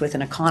ones with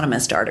an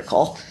Economist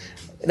article,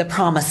 the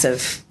promise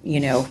of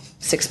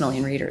 6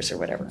 million readers or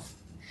whatever.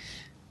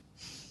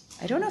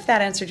 I don't know if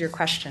that answered your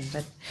question,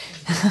 but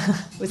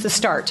it was the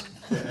start.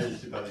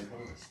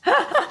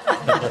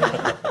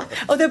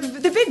 Oh,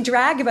 the big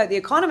drag about The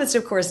Economist,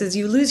 of course, is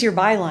you lose your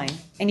byline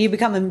and you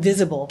become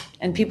invisible,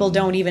 and people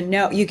don't even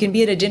know. You can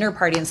be at a dinner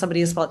party and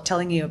somebody is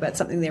telling you about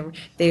something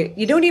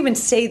you don't even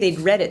say they'd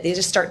read it. They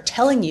just start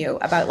telling you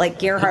about, like,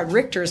 Gerhard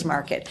Richter's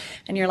market,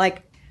 and you're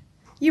like,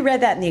 you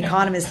read that in The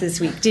Economist this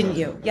week, didn't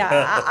you? Yeah,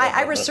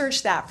 I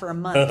researched that for a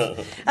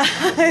month.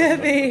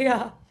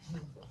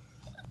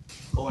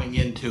 Going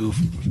into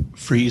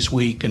Frieze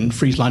Week and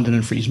Frieze London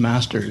and Frieze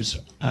Masters,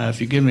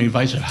 if you give me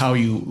advice of how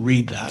you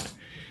read that,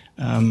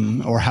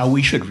 or how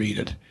we should read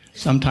it.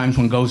 Sometimes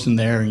one goes in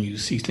there and you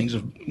see things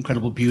of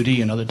incredible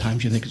beauty, and other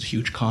times you think it's a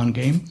huge con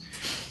game.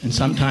 And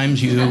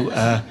sometimes you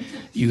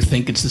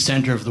think it's the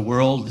center of the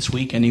world, this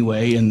week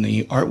anyway, in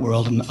the art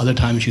world, and other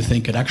times you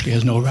think it actually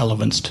has no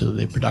relevance to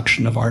the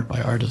production of art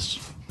by artists.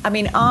 I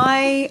mean,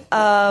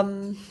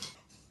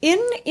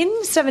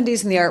 In 7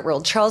 Days in the Art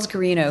World, Charles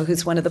Guarino,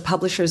 who's one of the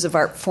publishers of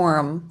Art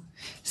Forum,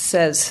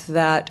 says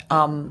that,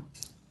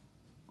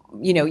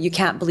 you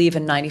can't believe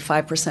in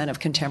 95% of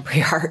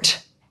contemporary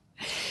art.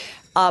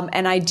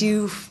 And I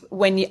do,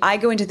 when I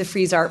go into the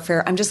Frieze Art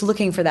Fair, I'm just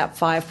looking for that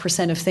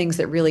 5% of things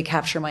that really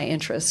capture my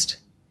interest.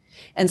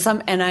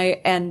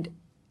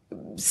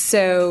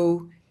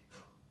 So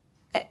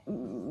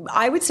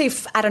I would say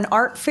at an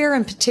art fair,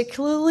 and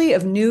particularly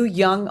of new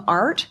young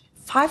art,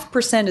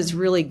 5% is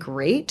really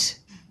great.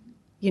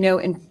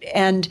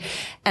 And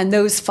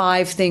those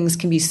 5 things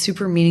can be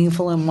super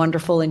meaningful and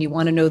wonderful, and you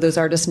want to know those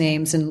artists'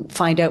 names and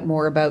find out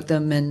more about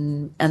them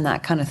and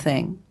that kind of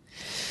thing.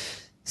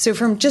 So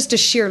from just a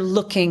sheer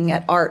looking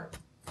at art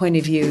point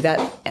of view,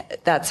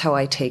 that's how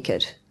I take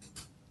it.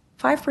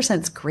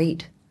 5% is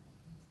great.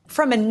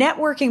 From a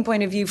networking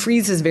point of view,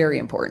 Frieze is very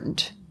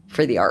important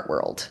for the art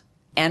world.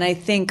 And I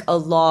think a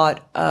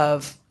lot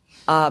of,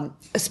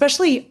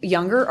 especially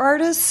younger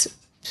artists,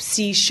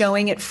 see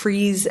showing at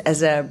Frieze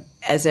as a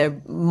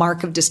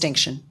mark of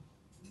distinction.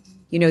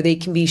 They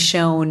can be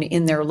shown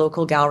in their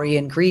local gallery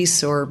in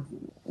Greece, or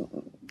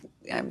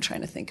I'm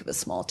trying to think of a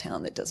small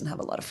town that doesn't have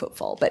a lot of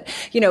footfall, but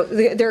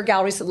there are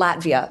galleries in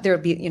Latvia. There'll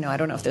be, I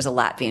don't know if there's a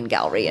Latvian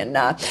gallery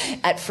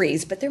at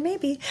Frieze, but there may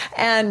be.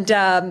 And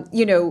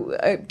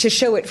to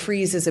show at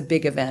Frieze is a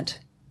big event.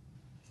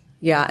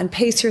 Yeah, and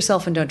pace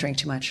yourself and don't drink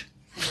too much.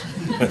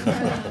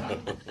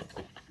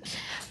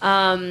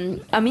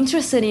 I'm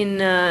interested in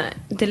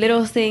the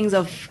little things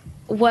of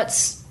what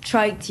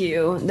struck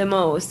you the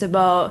most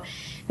about,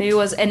 maybe it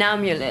was an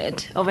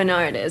amulet of an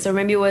artist, or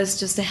maybe it was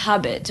just a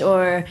habit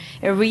or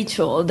a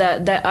ritual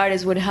that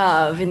artists would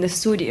have in the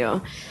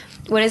studio.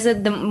 What is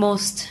it the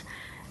most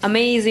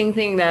amazing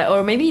thing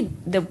or maybe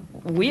the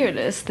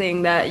weirdest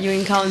thing that you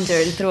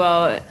encountered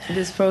throughout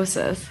this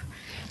process?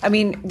 I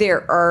mean,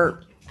 there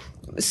are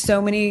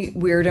so many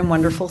weird and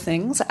wonderful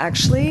things,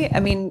 actually. I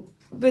mean,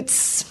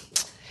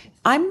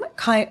 I'm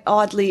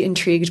oddly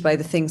intrigued by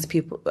the things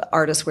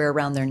artists wear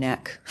around their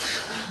neck.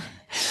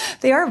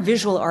 They are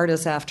visual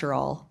artists, after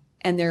all,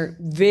 and they're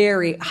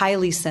very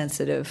highly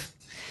sensitive.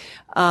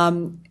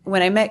 When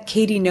I met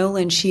Katie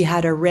Nolan, she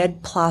had a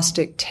red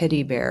plastic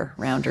teddy bear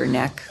around her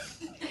neck.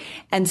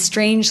 And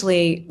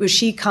strangely,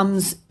 she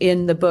comes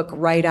in the book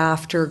right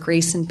after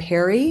Grayson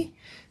Perry,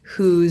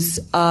 who's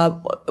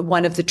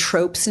one of the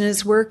tropes in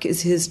his work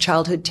is his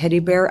childhood teddy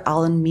bear,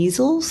 Alan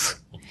Measles,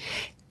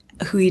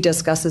 who he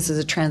discusses as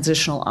a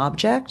transitional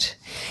object.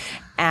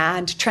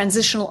 And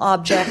transitional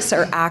objects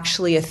are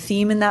actually a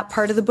theme in that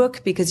part of the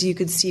book because you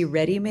could see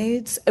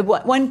ready-mades.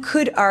 One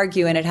could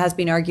argue, and it has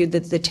been argued,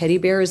 that the teddy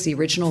bear is the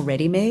original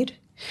ready-made.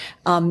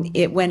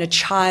 When a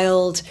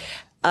child...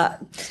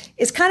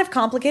 it's kind of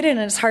complicated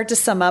and it's hard to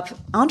sum up.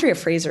 Andrea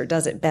Fraser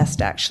does it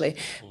best, actually.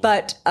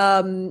 But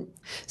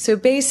so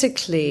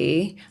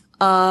basically,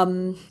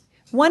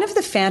 one of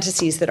the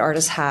fantasies that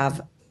artists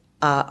have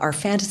are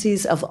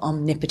fantasies of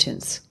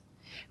omnipotence,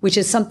 which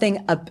is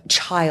something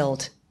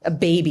a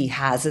baby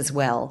has as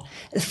well.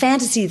 The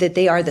fantasy that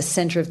they are the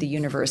center of the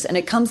universe. And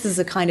it comes as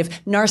a kind of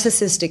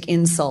narcissistic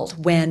insult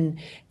when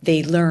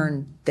they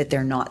learn that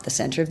they're not the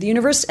center of the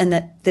universe and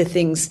that the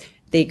things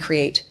they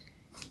create,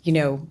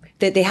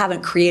 that they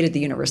haven't created the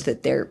universe,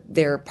 that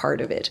they're part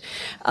of it.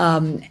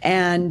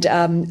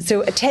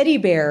 So a teddy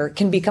bear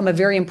can become a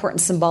very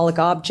important symbolic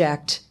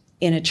object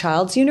in a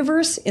child's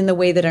universe in the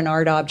way that an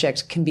art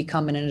object can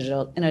become in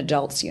an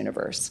adult's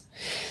universe.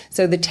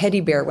 So the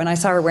teddy bear, when I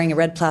saw her wearing a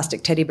red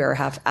plastic teddy bear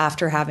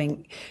after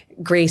having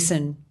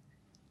Grayson,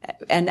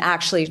 and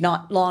actually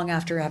not long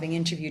after having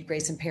interviewed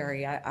Grayson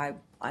Perry, I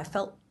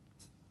felt,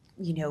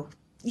 you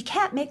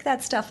can't make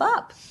that stuff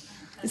up.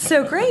 It's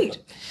so great.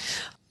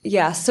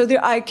 Yeah, so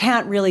I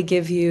can't really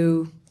give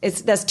you...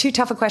 That's too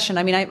tough a question.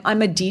 I mean,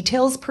 I'm a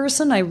details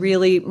person. My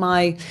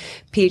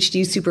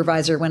PhD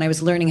supervisor, when I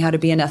was learning how to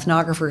be an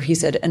ethnographer, he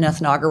said an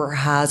ethnographer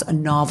has a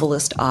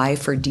novelist eye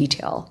for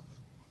detail.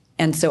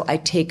 And so I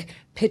take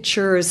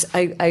pictures.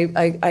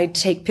 I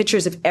take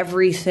pictures of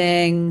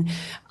everything.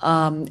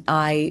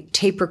 I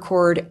tape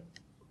record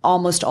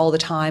almost all the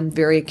time,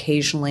 very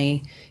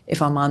occasionally,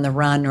 if I'm on the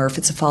run or if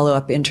it's a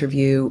follow-up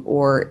interview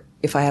or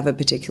if I have a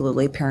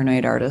particularly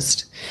paranoid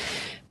artist.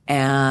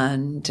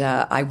 And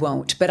I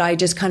won't, but I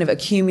just kind of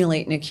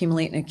accumulate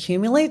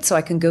so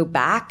I can go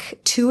back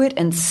to it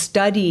and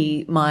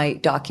study my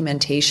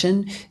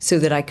documentation so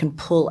that I can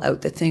pull out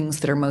the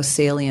things that are most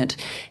salient.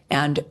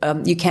 And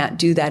you can't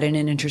do that in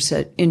an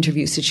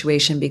interview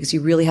situation because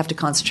you really have to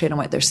concentrate on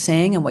what they're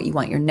saying and what you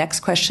want your next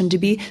question to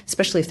be,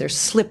 especially if they're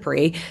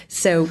slippery.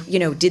 So,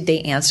 did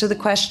they answer the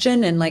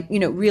question? And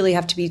really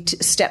have to be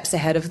steps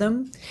ahead of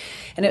them.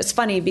 And it's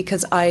funny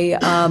because I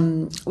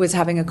was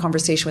having a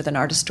conversation with an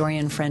art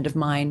historian friend of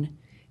mine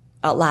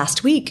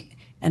last week,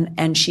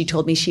 and she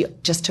told me she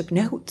just took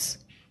notes.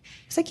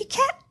 It's like, you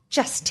can't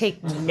just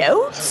take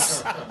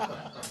notes. You've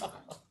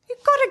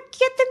got to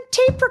get them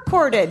tape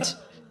recorded.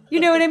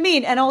 You know what I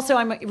mean? And also,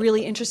 I'm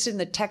really interested in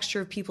the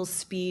texture of people's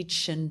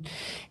speech, and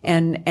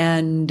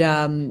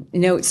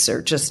notes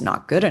are just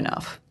not good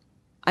enough.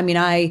 I mean,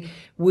 I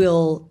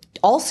will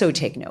also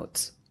take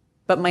notes,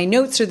 but my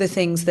notes are the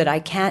things that I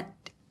can't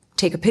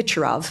take a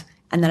picture of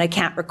and that I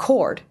can't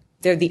record.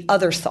 They're the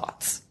other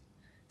thoughts.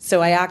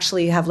 So I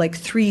actually have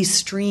 3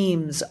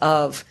 streams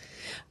of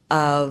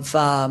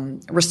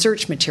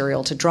research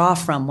material to draw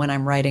from when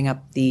I'm writing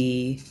up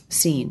the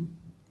scene.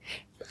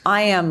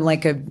 I am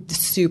like a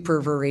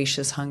super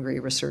voracious, hungry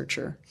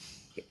researcher.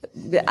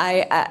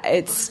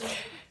 It's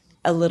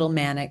a little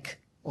manic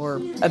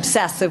or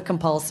obsessive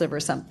compulsive or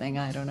something.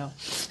 I don't know.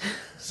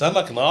 Sound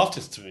like an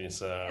artist to me,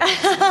 Sarah.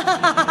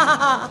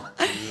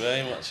 You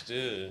very much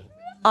do.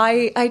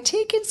 I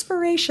take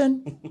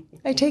inspiration.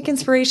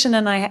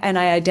 And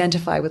I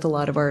identify with a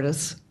lot of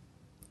artists,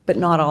 but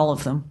not all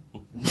of them.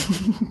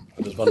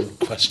 There's one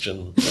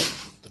question at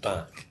the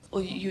back.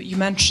 Well, you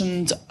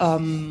mentioned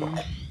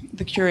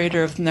the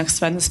curator of the next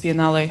Venice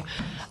Biennale.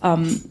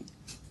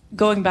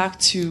 Going back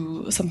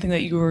to something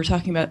that you were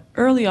talking about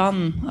early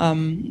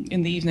on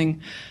in the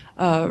evening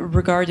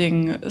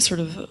regarding sort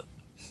of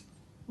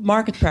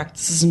market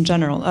practices in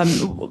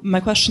general. My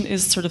question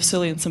is sort of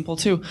silly and simple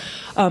too,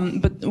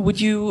 but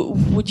would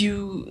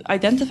you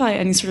identify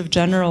any sort of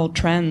general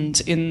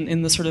trend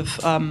in the sort of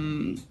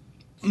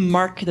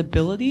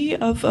marketability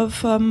of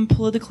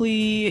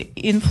politically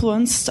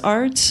influenced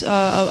art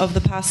of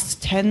the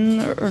past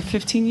 10 or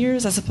 15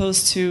 years, as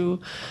opposed to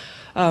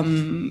say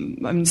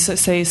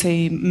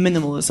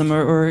minimalism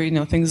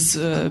or things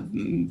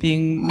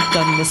being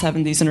done in the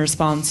 70s in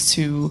response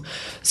to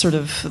sort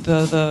of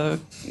the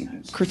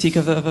critique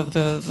of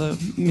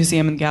the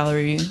museum and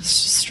gallery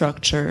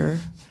structure?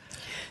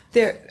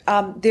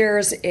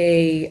 There's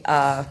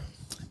a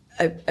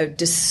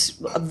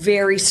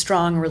very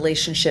strong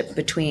relationship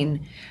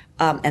between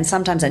and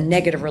sometimes a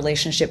negative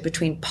relationship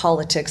between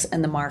politics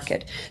and the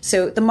market.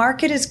 So the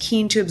market is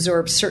keen to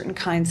absorb certain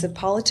kinds of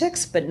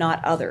politics, but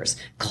not others.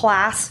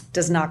 Class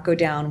does not go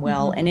down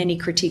well, and any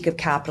critique of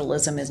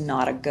capitalism is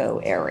not a go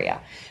area.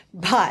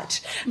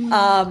 But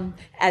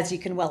as you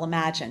can well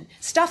imagine,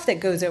 stuff that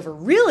goes over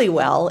really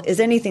well is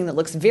anything that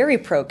looks very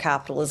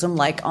pro-capitalism,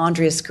 like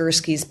Andrea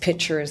Skursky's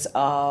pictures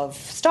of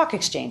stock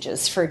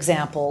exchanges, for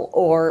example,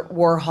 or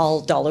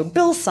Warhol dollar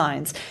bill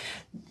signs.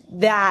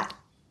 That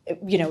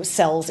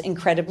sells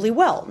incredibly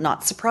well,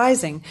 not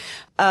surprising.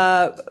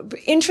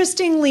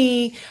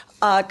 Interestingly,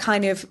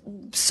 kind of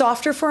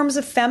softer forms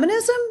of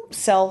feminism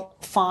sell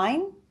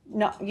fine,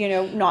 not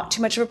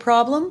too much of a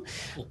problem.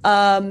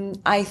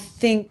 I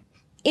think,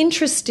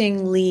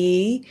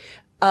 interestingly,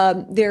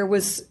 there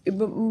was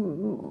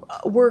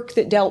work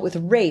that dealt with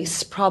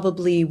race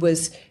probably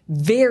was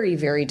very,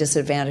 very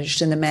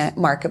disadvantaged in the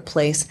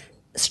marketplace.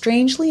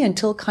 Strangely,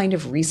 until kind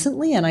of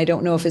recently, and I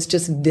don't know if it's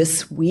just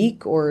this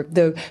week or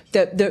the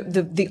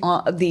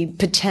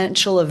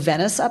potential of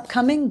Venice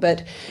upcoming,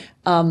 but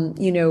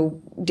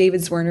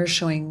David Zwirner's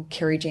showing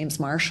Kerry James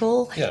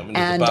Marshall,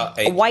 and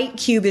White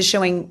Cube is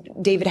showing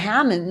David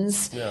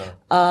Hammons. Yeah,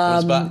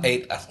 there's about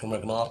 8 African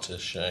American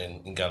artists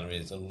showing in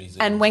galleries and museums.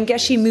 And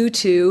Wengeshi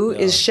Mutu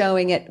is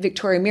showing at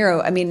Victoria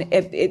Miro. I mean,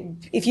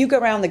 if you go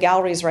around the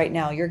galleries right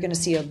now, you're going to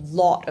see a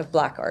lot of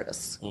Black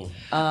artists,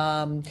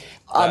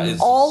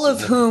 all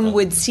of whom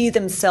would see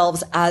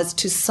themselves as,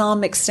 to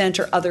some extent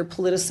or other,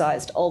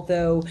 politicized.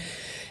 Although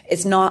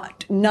it's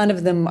not, none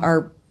of them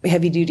are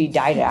heavy-duty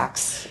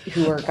didacts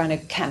who are kind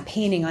of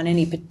campaigning on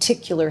any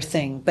particular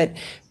thing, but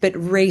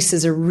race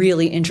is a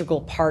really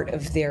integral part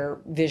of their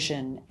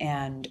vision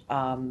and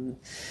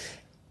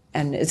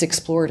is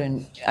explored.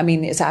 And I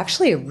mean, it's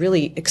actually a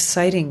really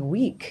exciting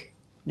week.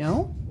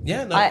 No?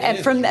 Yeah. No, and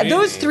from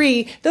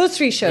really, those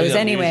three shows, really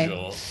anyway.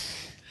 Unusual.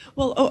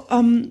 Well,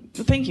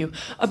 thank you.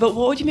 But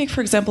what would you make, for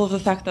example, of the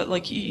fact that,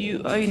 like,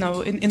 in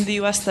the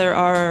U.S. there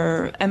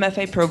are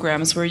MFA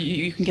programs where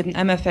you can get an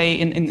MFA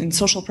in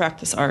social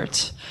practice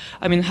art.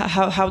 I mean,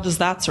 how does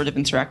that sort of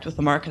interact with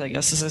the market? I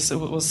guess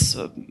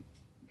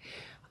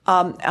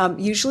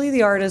usually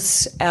the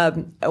artists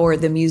or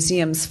the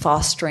museums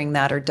fostering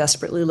that are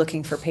desperately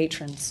looking for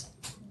patrons,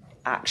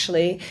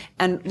 actually,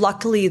 and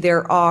luckily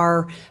there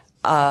are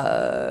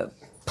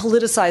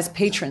politicized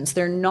patrons.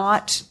 They're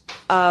not.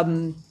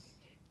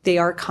 They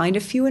are kind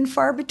of few and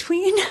far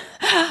between.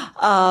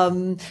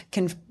 Elizabeth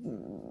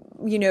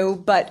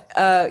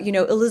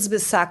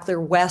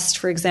Sackler West,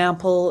 for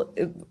example,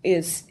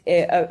 is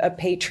a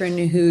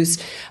patron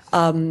who's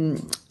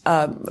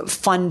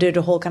funded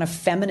a whole kind of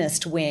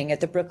feminist wing at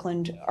the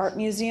Brooklyn Art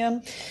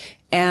Museum.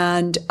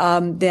 And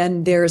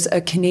then there's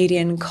a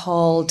Canadian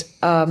called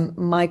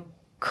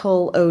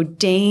Michael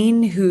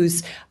O'Dane,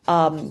 who's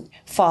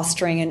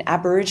fostering an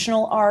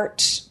Aboriginal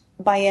art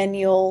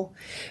biennial.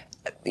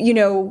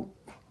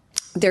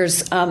 There's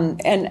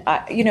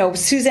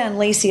Suzanne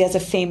Lacey has a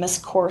famous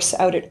course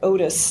out at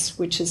Otis,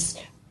 which is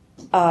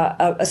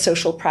a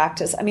social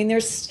practice. I mean,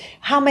 there's,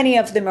 how many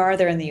of them are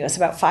there in the U.S.?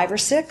 About 5 or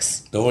 6?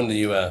 They're in the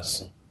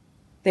U.S.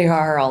 They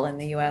are all in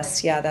the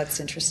U.S. Yeah, that's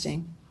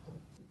interesting.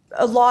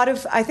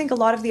 I think a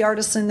lot of the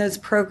artists in those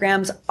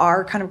programs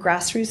are kind of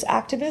grassroots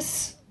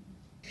activists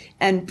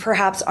and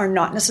perhaps are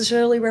not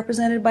necessarily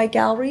represented by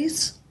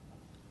galleries.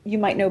 You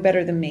might know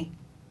better than me.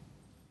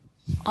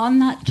 On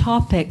that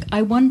topic,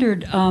 I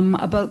wondered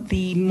about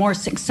the more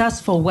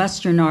successful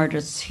Western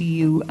artists who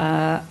you,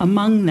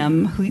 among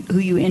them, who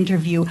you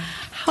interview.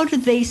 How do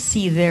they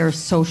see their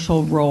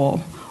social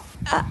role?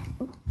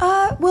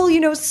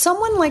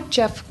 Someone like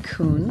Jeff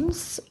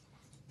Koons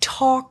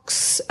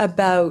talks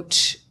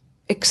about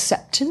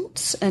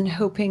acceptance and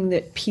hoping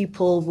that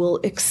people will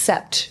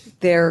accept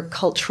their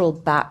cultural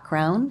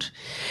background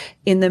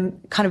in the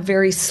kind of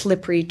very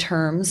slippery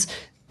terms.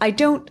 I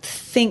don't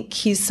think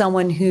he's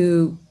someone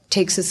who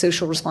takes his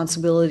social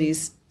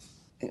responsibilities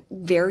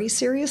very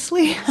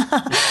seriously,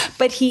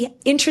 but he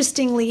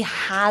interestingly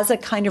has a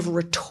kind of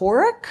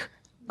rhetoric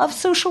of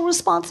social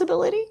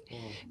responsibility,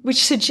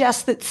 which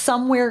suggests that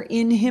somewhere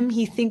in him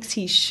he thinks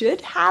he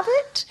should have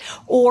it,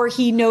 or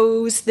he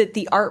knows that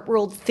the art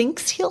world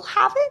thinks he'll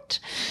have it.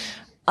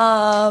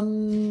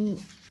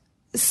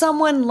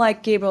 Someone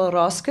like Gabriel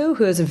Orozco,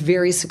 who has a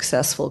very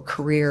successful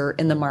career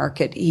in the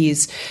market,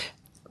 he's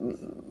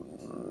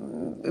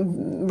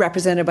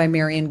represented by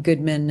Marian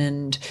Goodman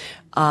and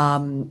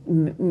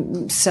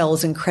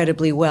sells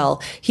incredibly well.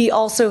 He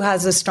also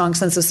has a strong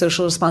sense of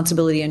social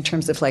responsibility in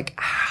terms of like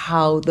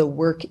how the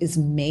work is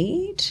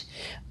made.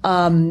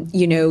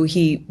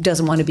 He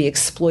doesn't want to be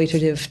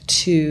exploitative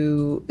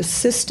to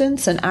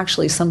assistants, and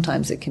actually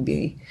sometimes it can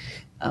be,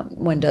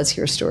 one does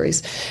hear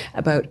stories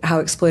about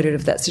how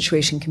exploitative that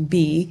situation can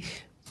be.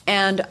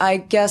 And I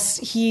guess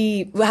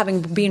he,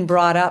 having been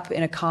brought up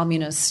in a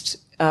communist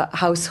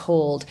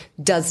household,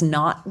 does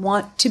not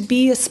want to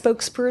be a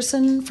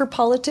spokesperson for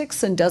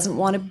politics and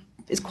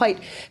is quite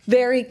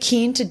very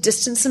keen to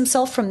distance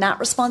himself from that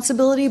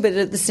responsibility, but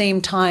at the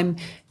same time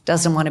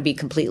doesn't want to be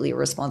completely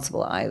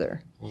irresponsible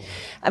either.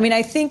 I mean,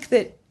 I think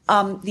that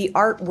the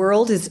art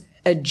world is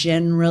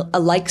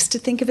likes to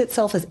think of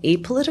itself as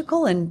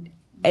apolitical and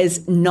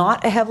as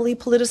not a heavily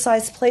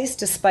politicized place,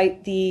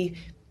 despite the,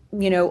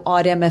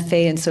 odd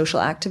MFA in social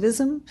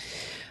activism.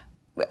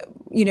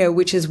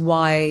 Which is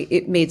why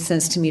it made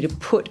sense to me to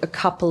put a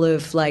couple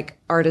of like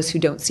artists who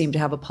don't seem to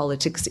have a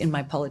politics in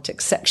my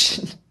politics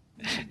section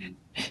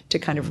to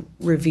kind of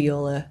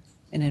reveal an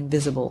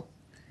invisible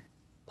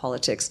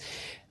politics.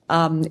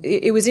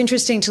 It was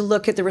interesting to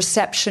look at the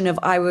reception of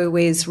Ai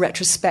Weiwei's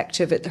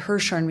retrospective at the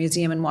Hirshhorn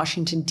Museum in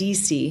Washington,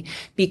 D.C.,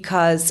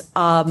 because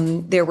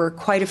there were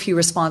quite a few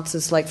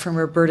responses, like from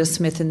Roberta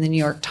Smith in the New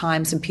York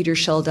Times and Peter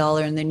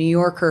Scheldauer in the New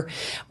Yorker,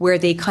 where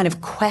they kind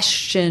of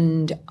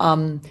questioned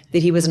that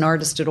he was an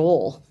artist at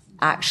all,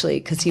 actually,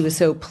 because he was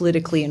so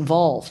politically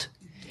involved.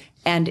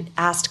 and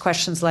asked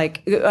questions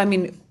like, I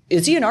mean,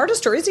 is he an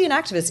artist or is he an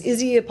activist? Is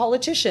he a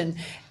politician?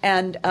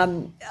 And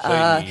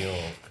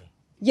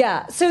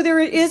yeah, so there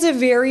is a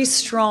very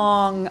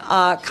strong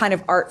kind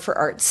of art for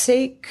art's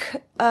sake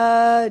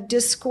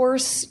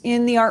discourse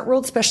in the art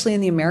world, especially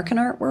in the American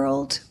art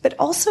world, but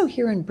also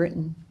here in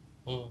Britain,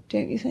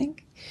 don't you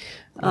think?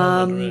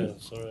 And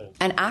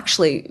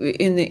actually,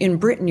 in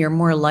Britain, you're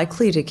more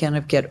likely to kind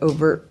of get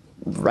over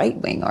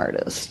right-wing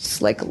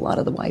artists, like a lot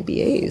of the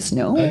YBAs,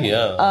 no? Oh,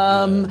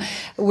 yeah.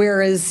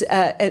 Whereas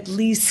at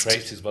least...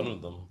 Tracy's one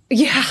of them.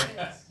 Yeah.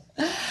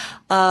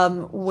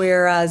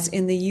 Whereas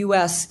in the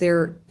U.S.,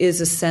 there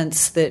is a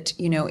sense that,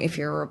 you know, if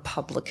you're a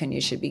Republican, you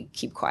should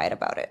keep quiet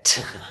about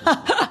it.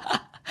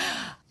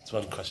 It's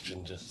one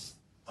question, just...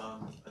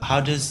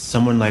 How does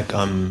someone like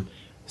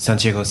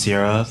Santiago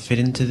Sierra fit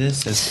into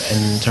this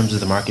in terms of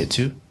the market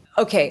too?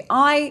 Okay,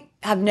 I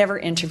have never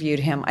interviewed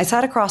him. I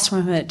sat across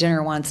from him at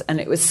dinner once, and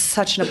it was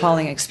such an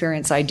appalling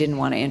experience, I didn't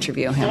want to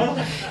interview him.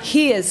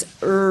 He is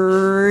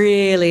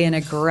really an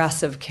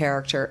aggressive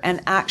character,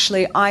 and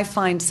actually I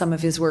find some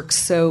of his work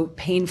so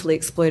painfully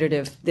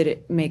exploitative that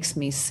it makes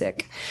me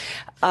sick.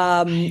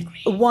 I'll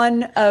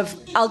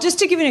just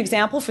to give you an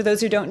example, for those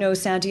who don't know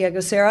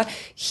Santiago Sierra,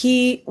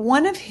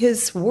 one of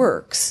his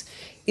works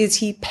is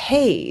he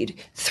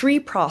paid 3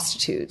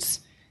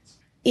 prostitutes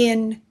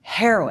in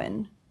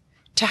heroin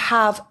to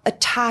have a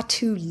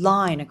tattoo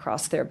line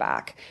across their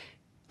back.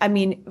 I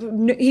mean,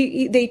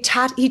 he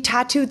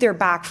tattooed their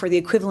back for the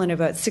equivalent of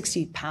about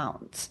 60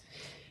 pounds.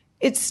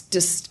 It's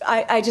just,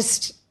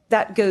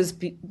 that goes,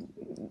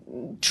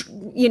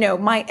 you know,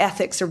 my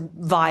ethics are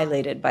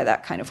violated by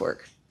that kind of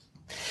work.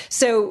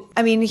 So,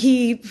 I mean,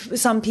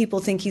 some people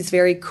think he's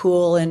very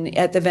cool, and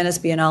at the Venice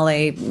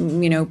Biennale,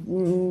 you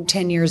know,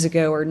 10 years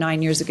ago or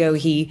 9 years ago,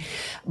 he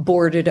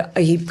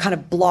kind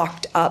of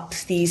blocked up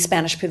the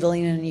Spanish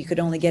pavilion, and you could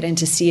only get in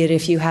to see it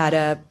if you had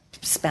a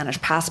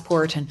Spanish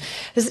passport. And,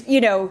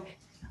 you know,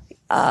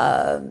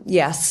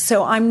 yes,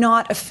 so I'm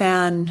not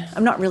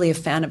really a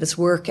fan of his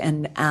work,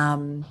 and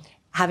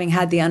having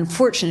had the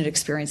unfortunate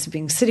experience of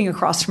sitting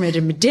across from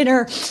him at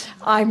dinner,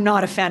 I'm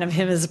not a fan of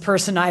him as a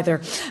person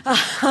either.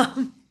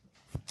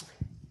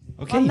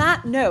 Okay. On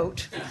that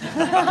note,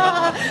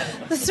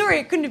 sorry,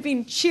 it couldn't have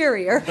been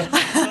cheerier.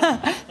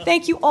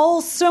 Thank you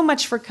all so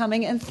much for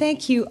coming, and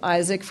thank you,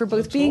 Isaac, for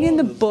both being in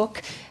the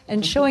book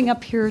and showing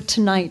up here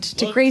tonight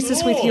to grace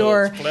us with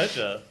your... It's a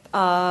pleasure.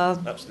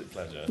 Absolute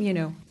pleasure. You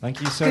know.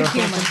 Thank you, Sarah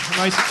Thornton from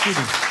Isaac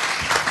Student.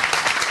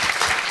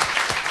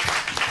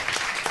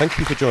 Thank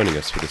you for joining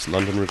us for this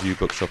London Review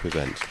Bookshop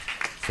event.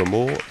 For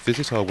more,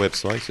 visit our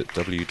website at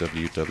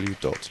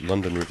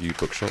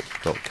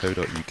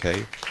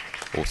www.londonreviewbookshop.co.uk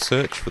or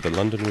search for the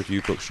London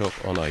Review Bookshop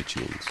on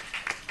iTunes.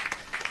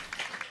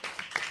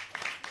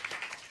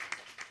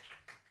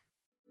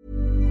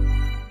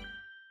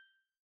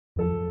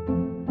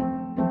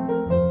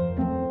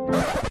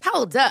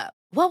 Hold up.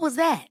 What was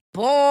that?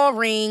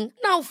 Boring.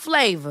 No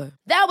flavor.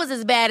 That was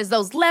as bad as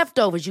those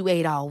leftovers you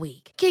ate all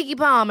week. Keke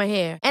Palmer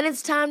here, and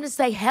it's time to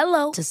say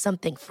hello to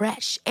something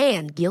fresh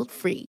and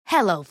guilt-free.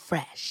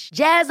 HelloFresh.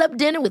 Jazz up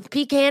dinner with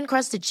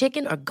pecan-crusted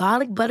chicken or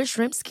garlic butter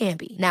shrimp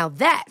scampi. Now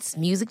that's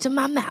music to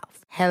my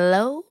mouth.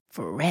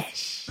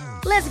 HelloFresh.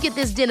 Let's get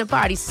this dinner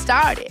party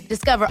started.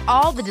 Discover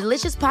all the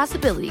delicious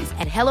possibilities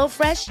at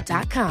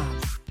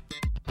HelloFresh.com.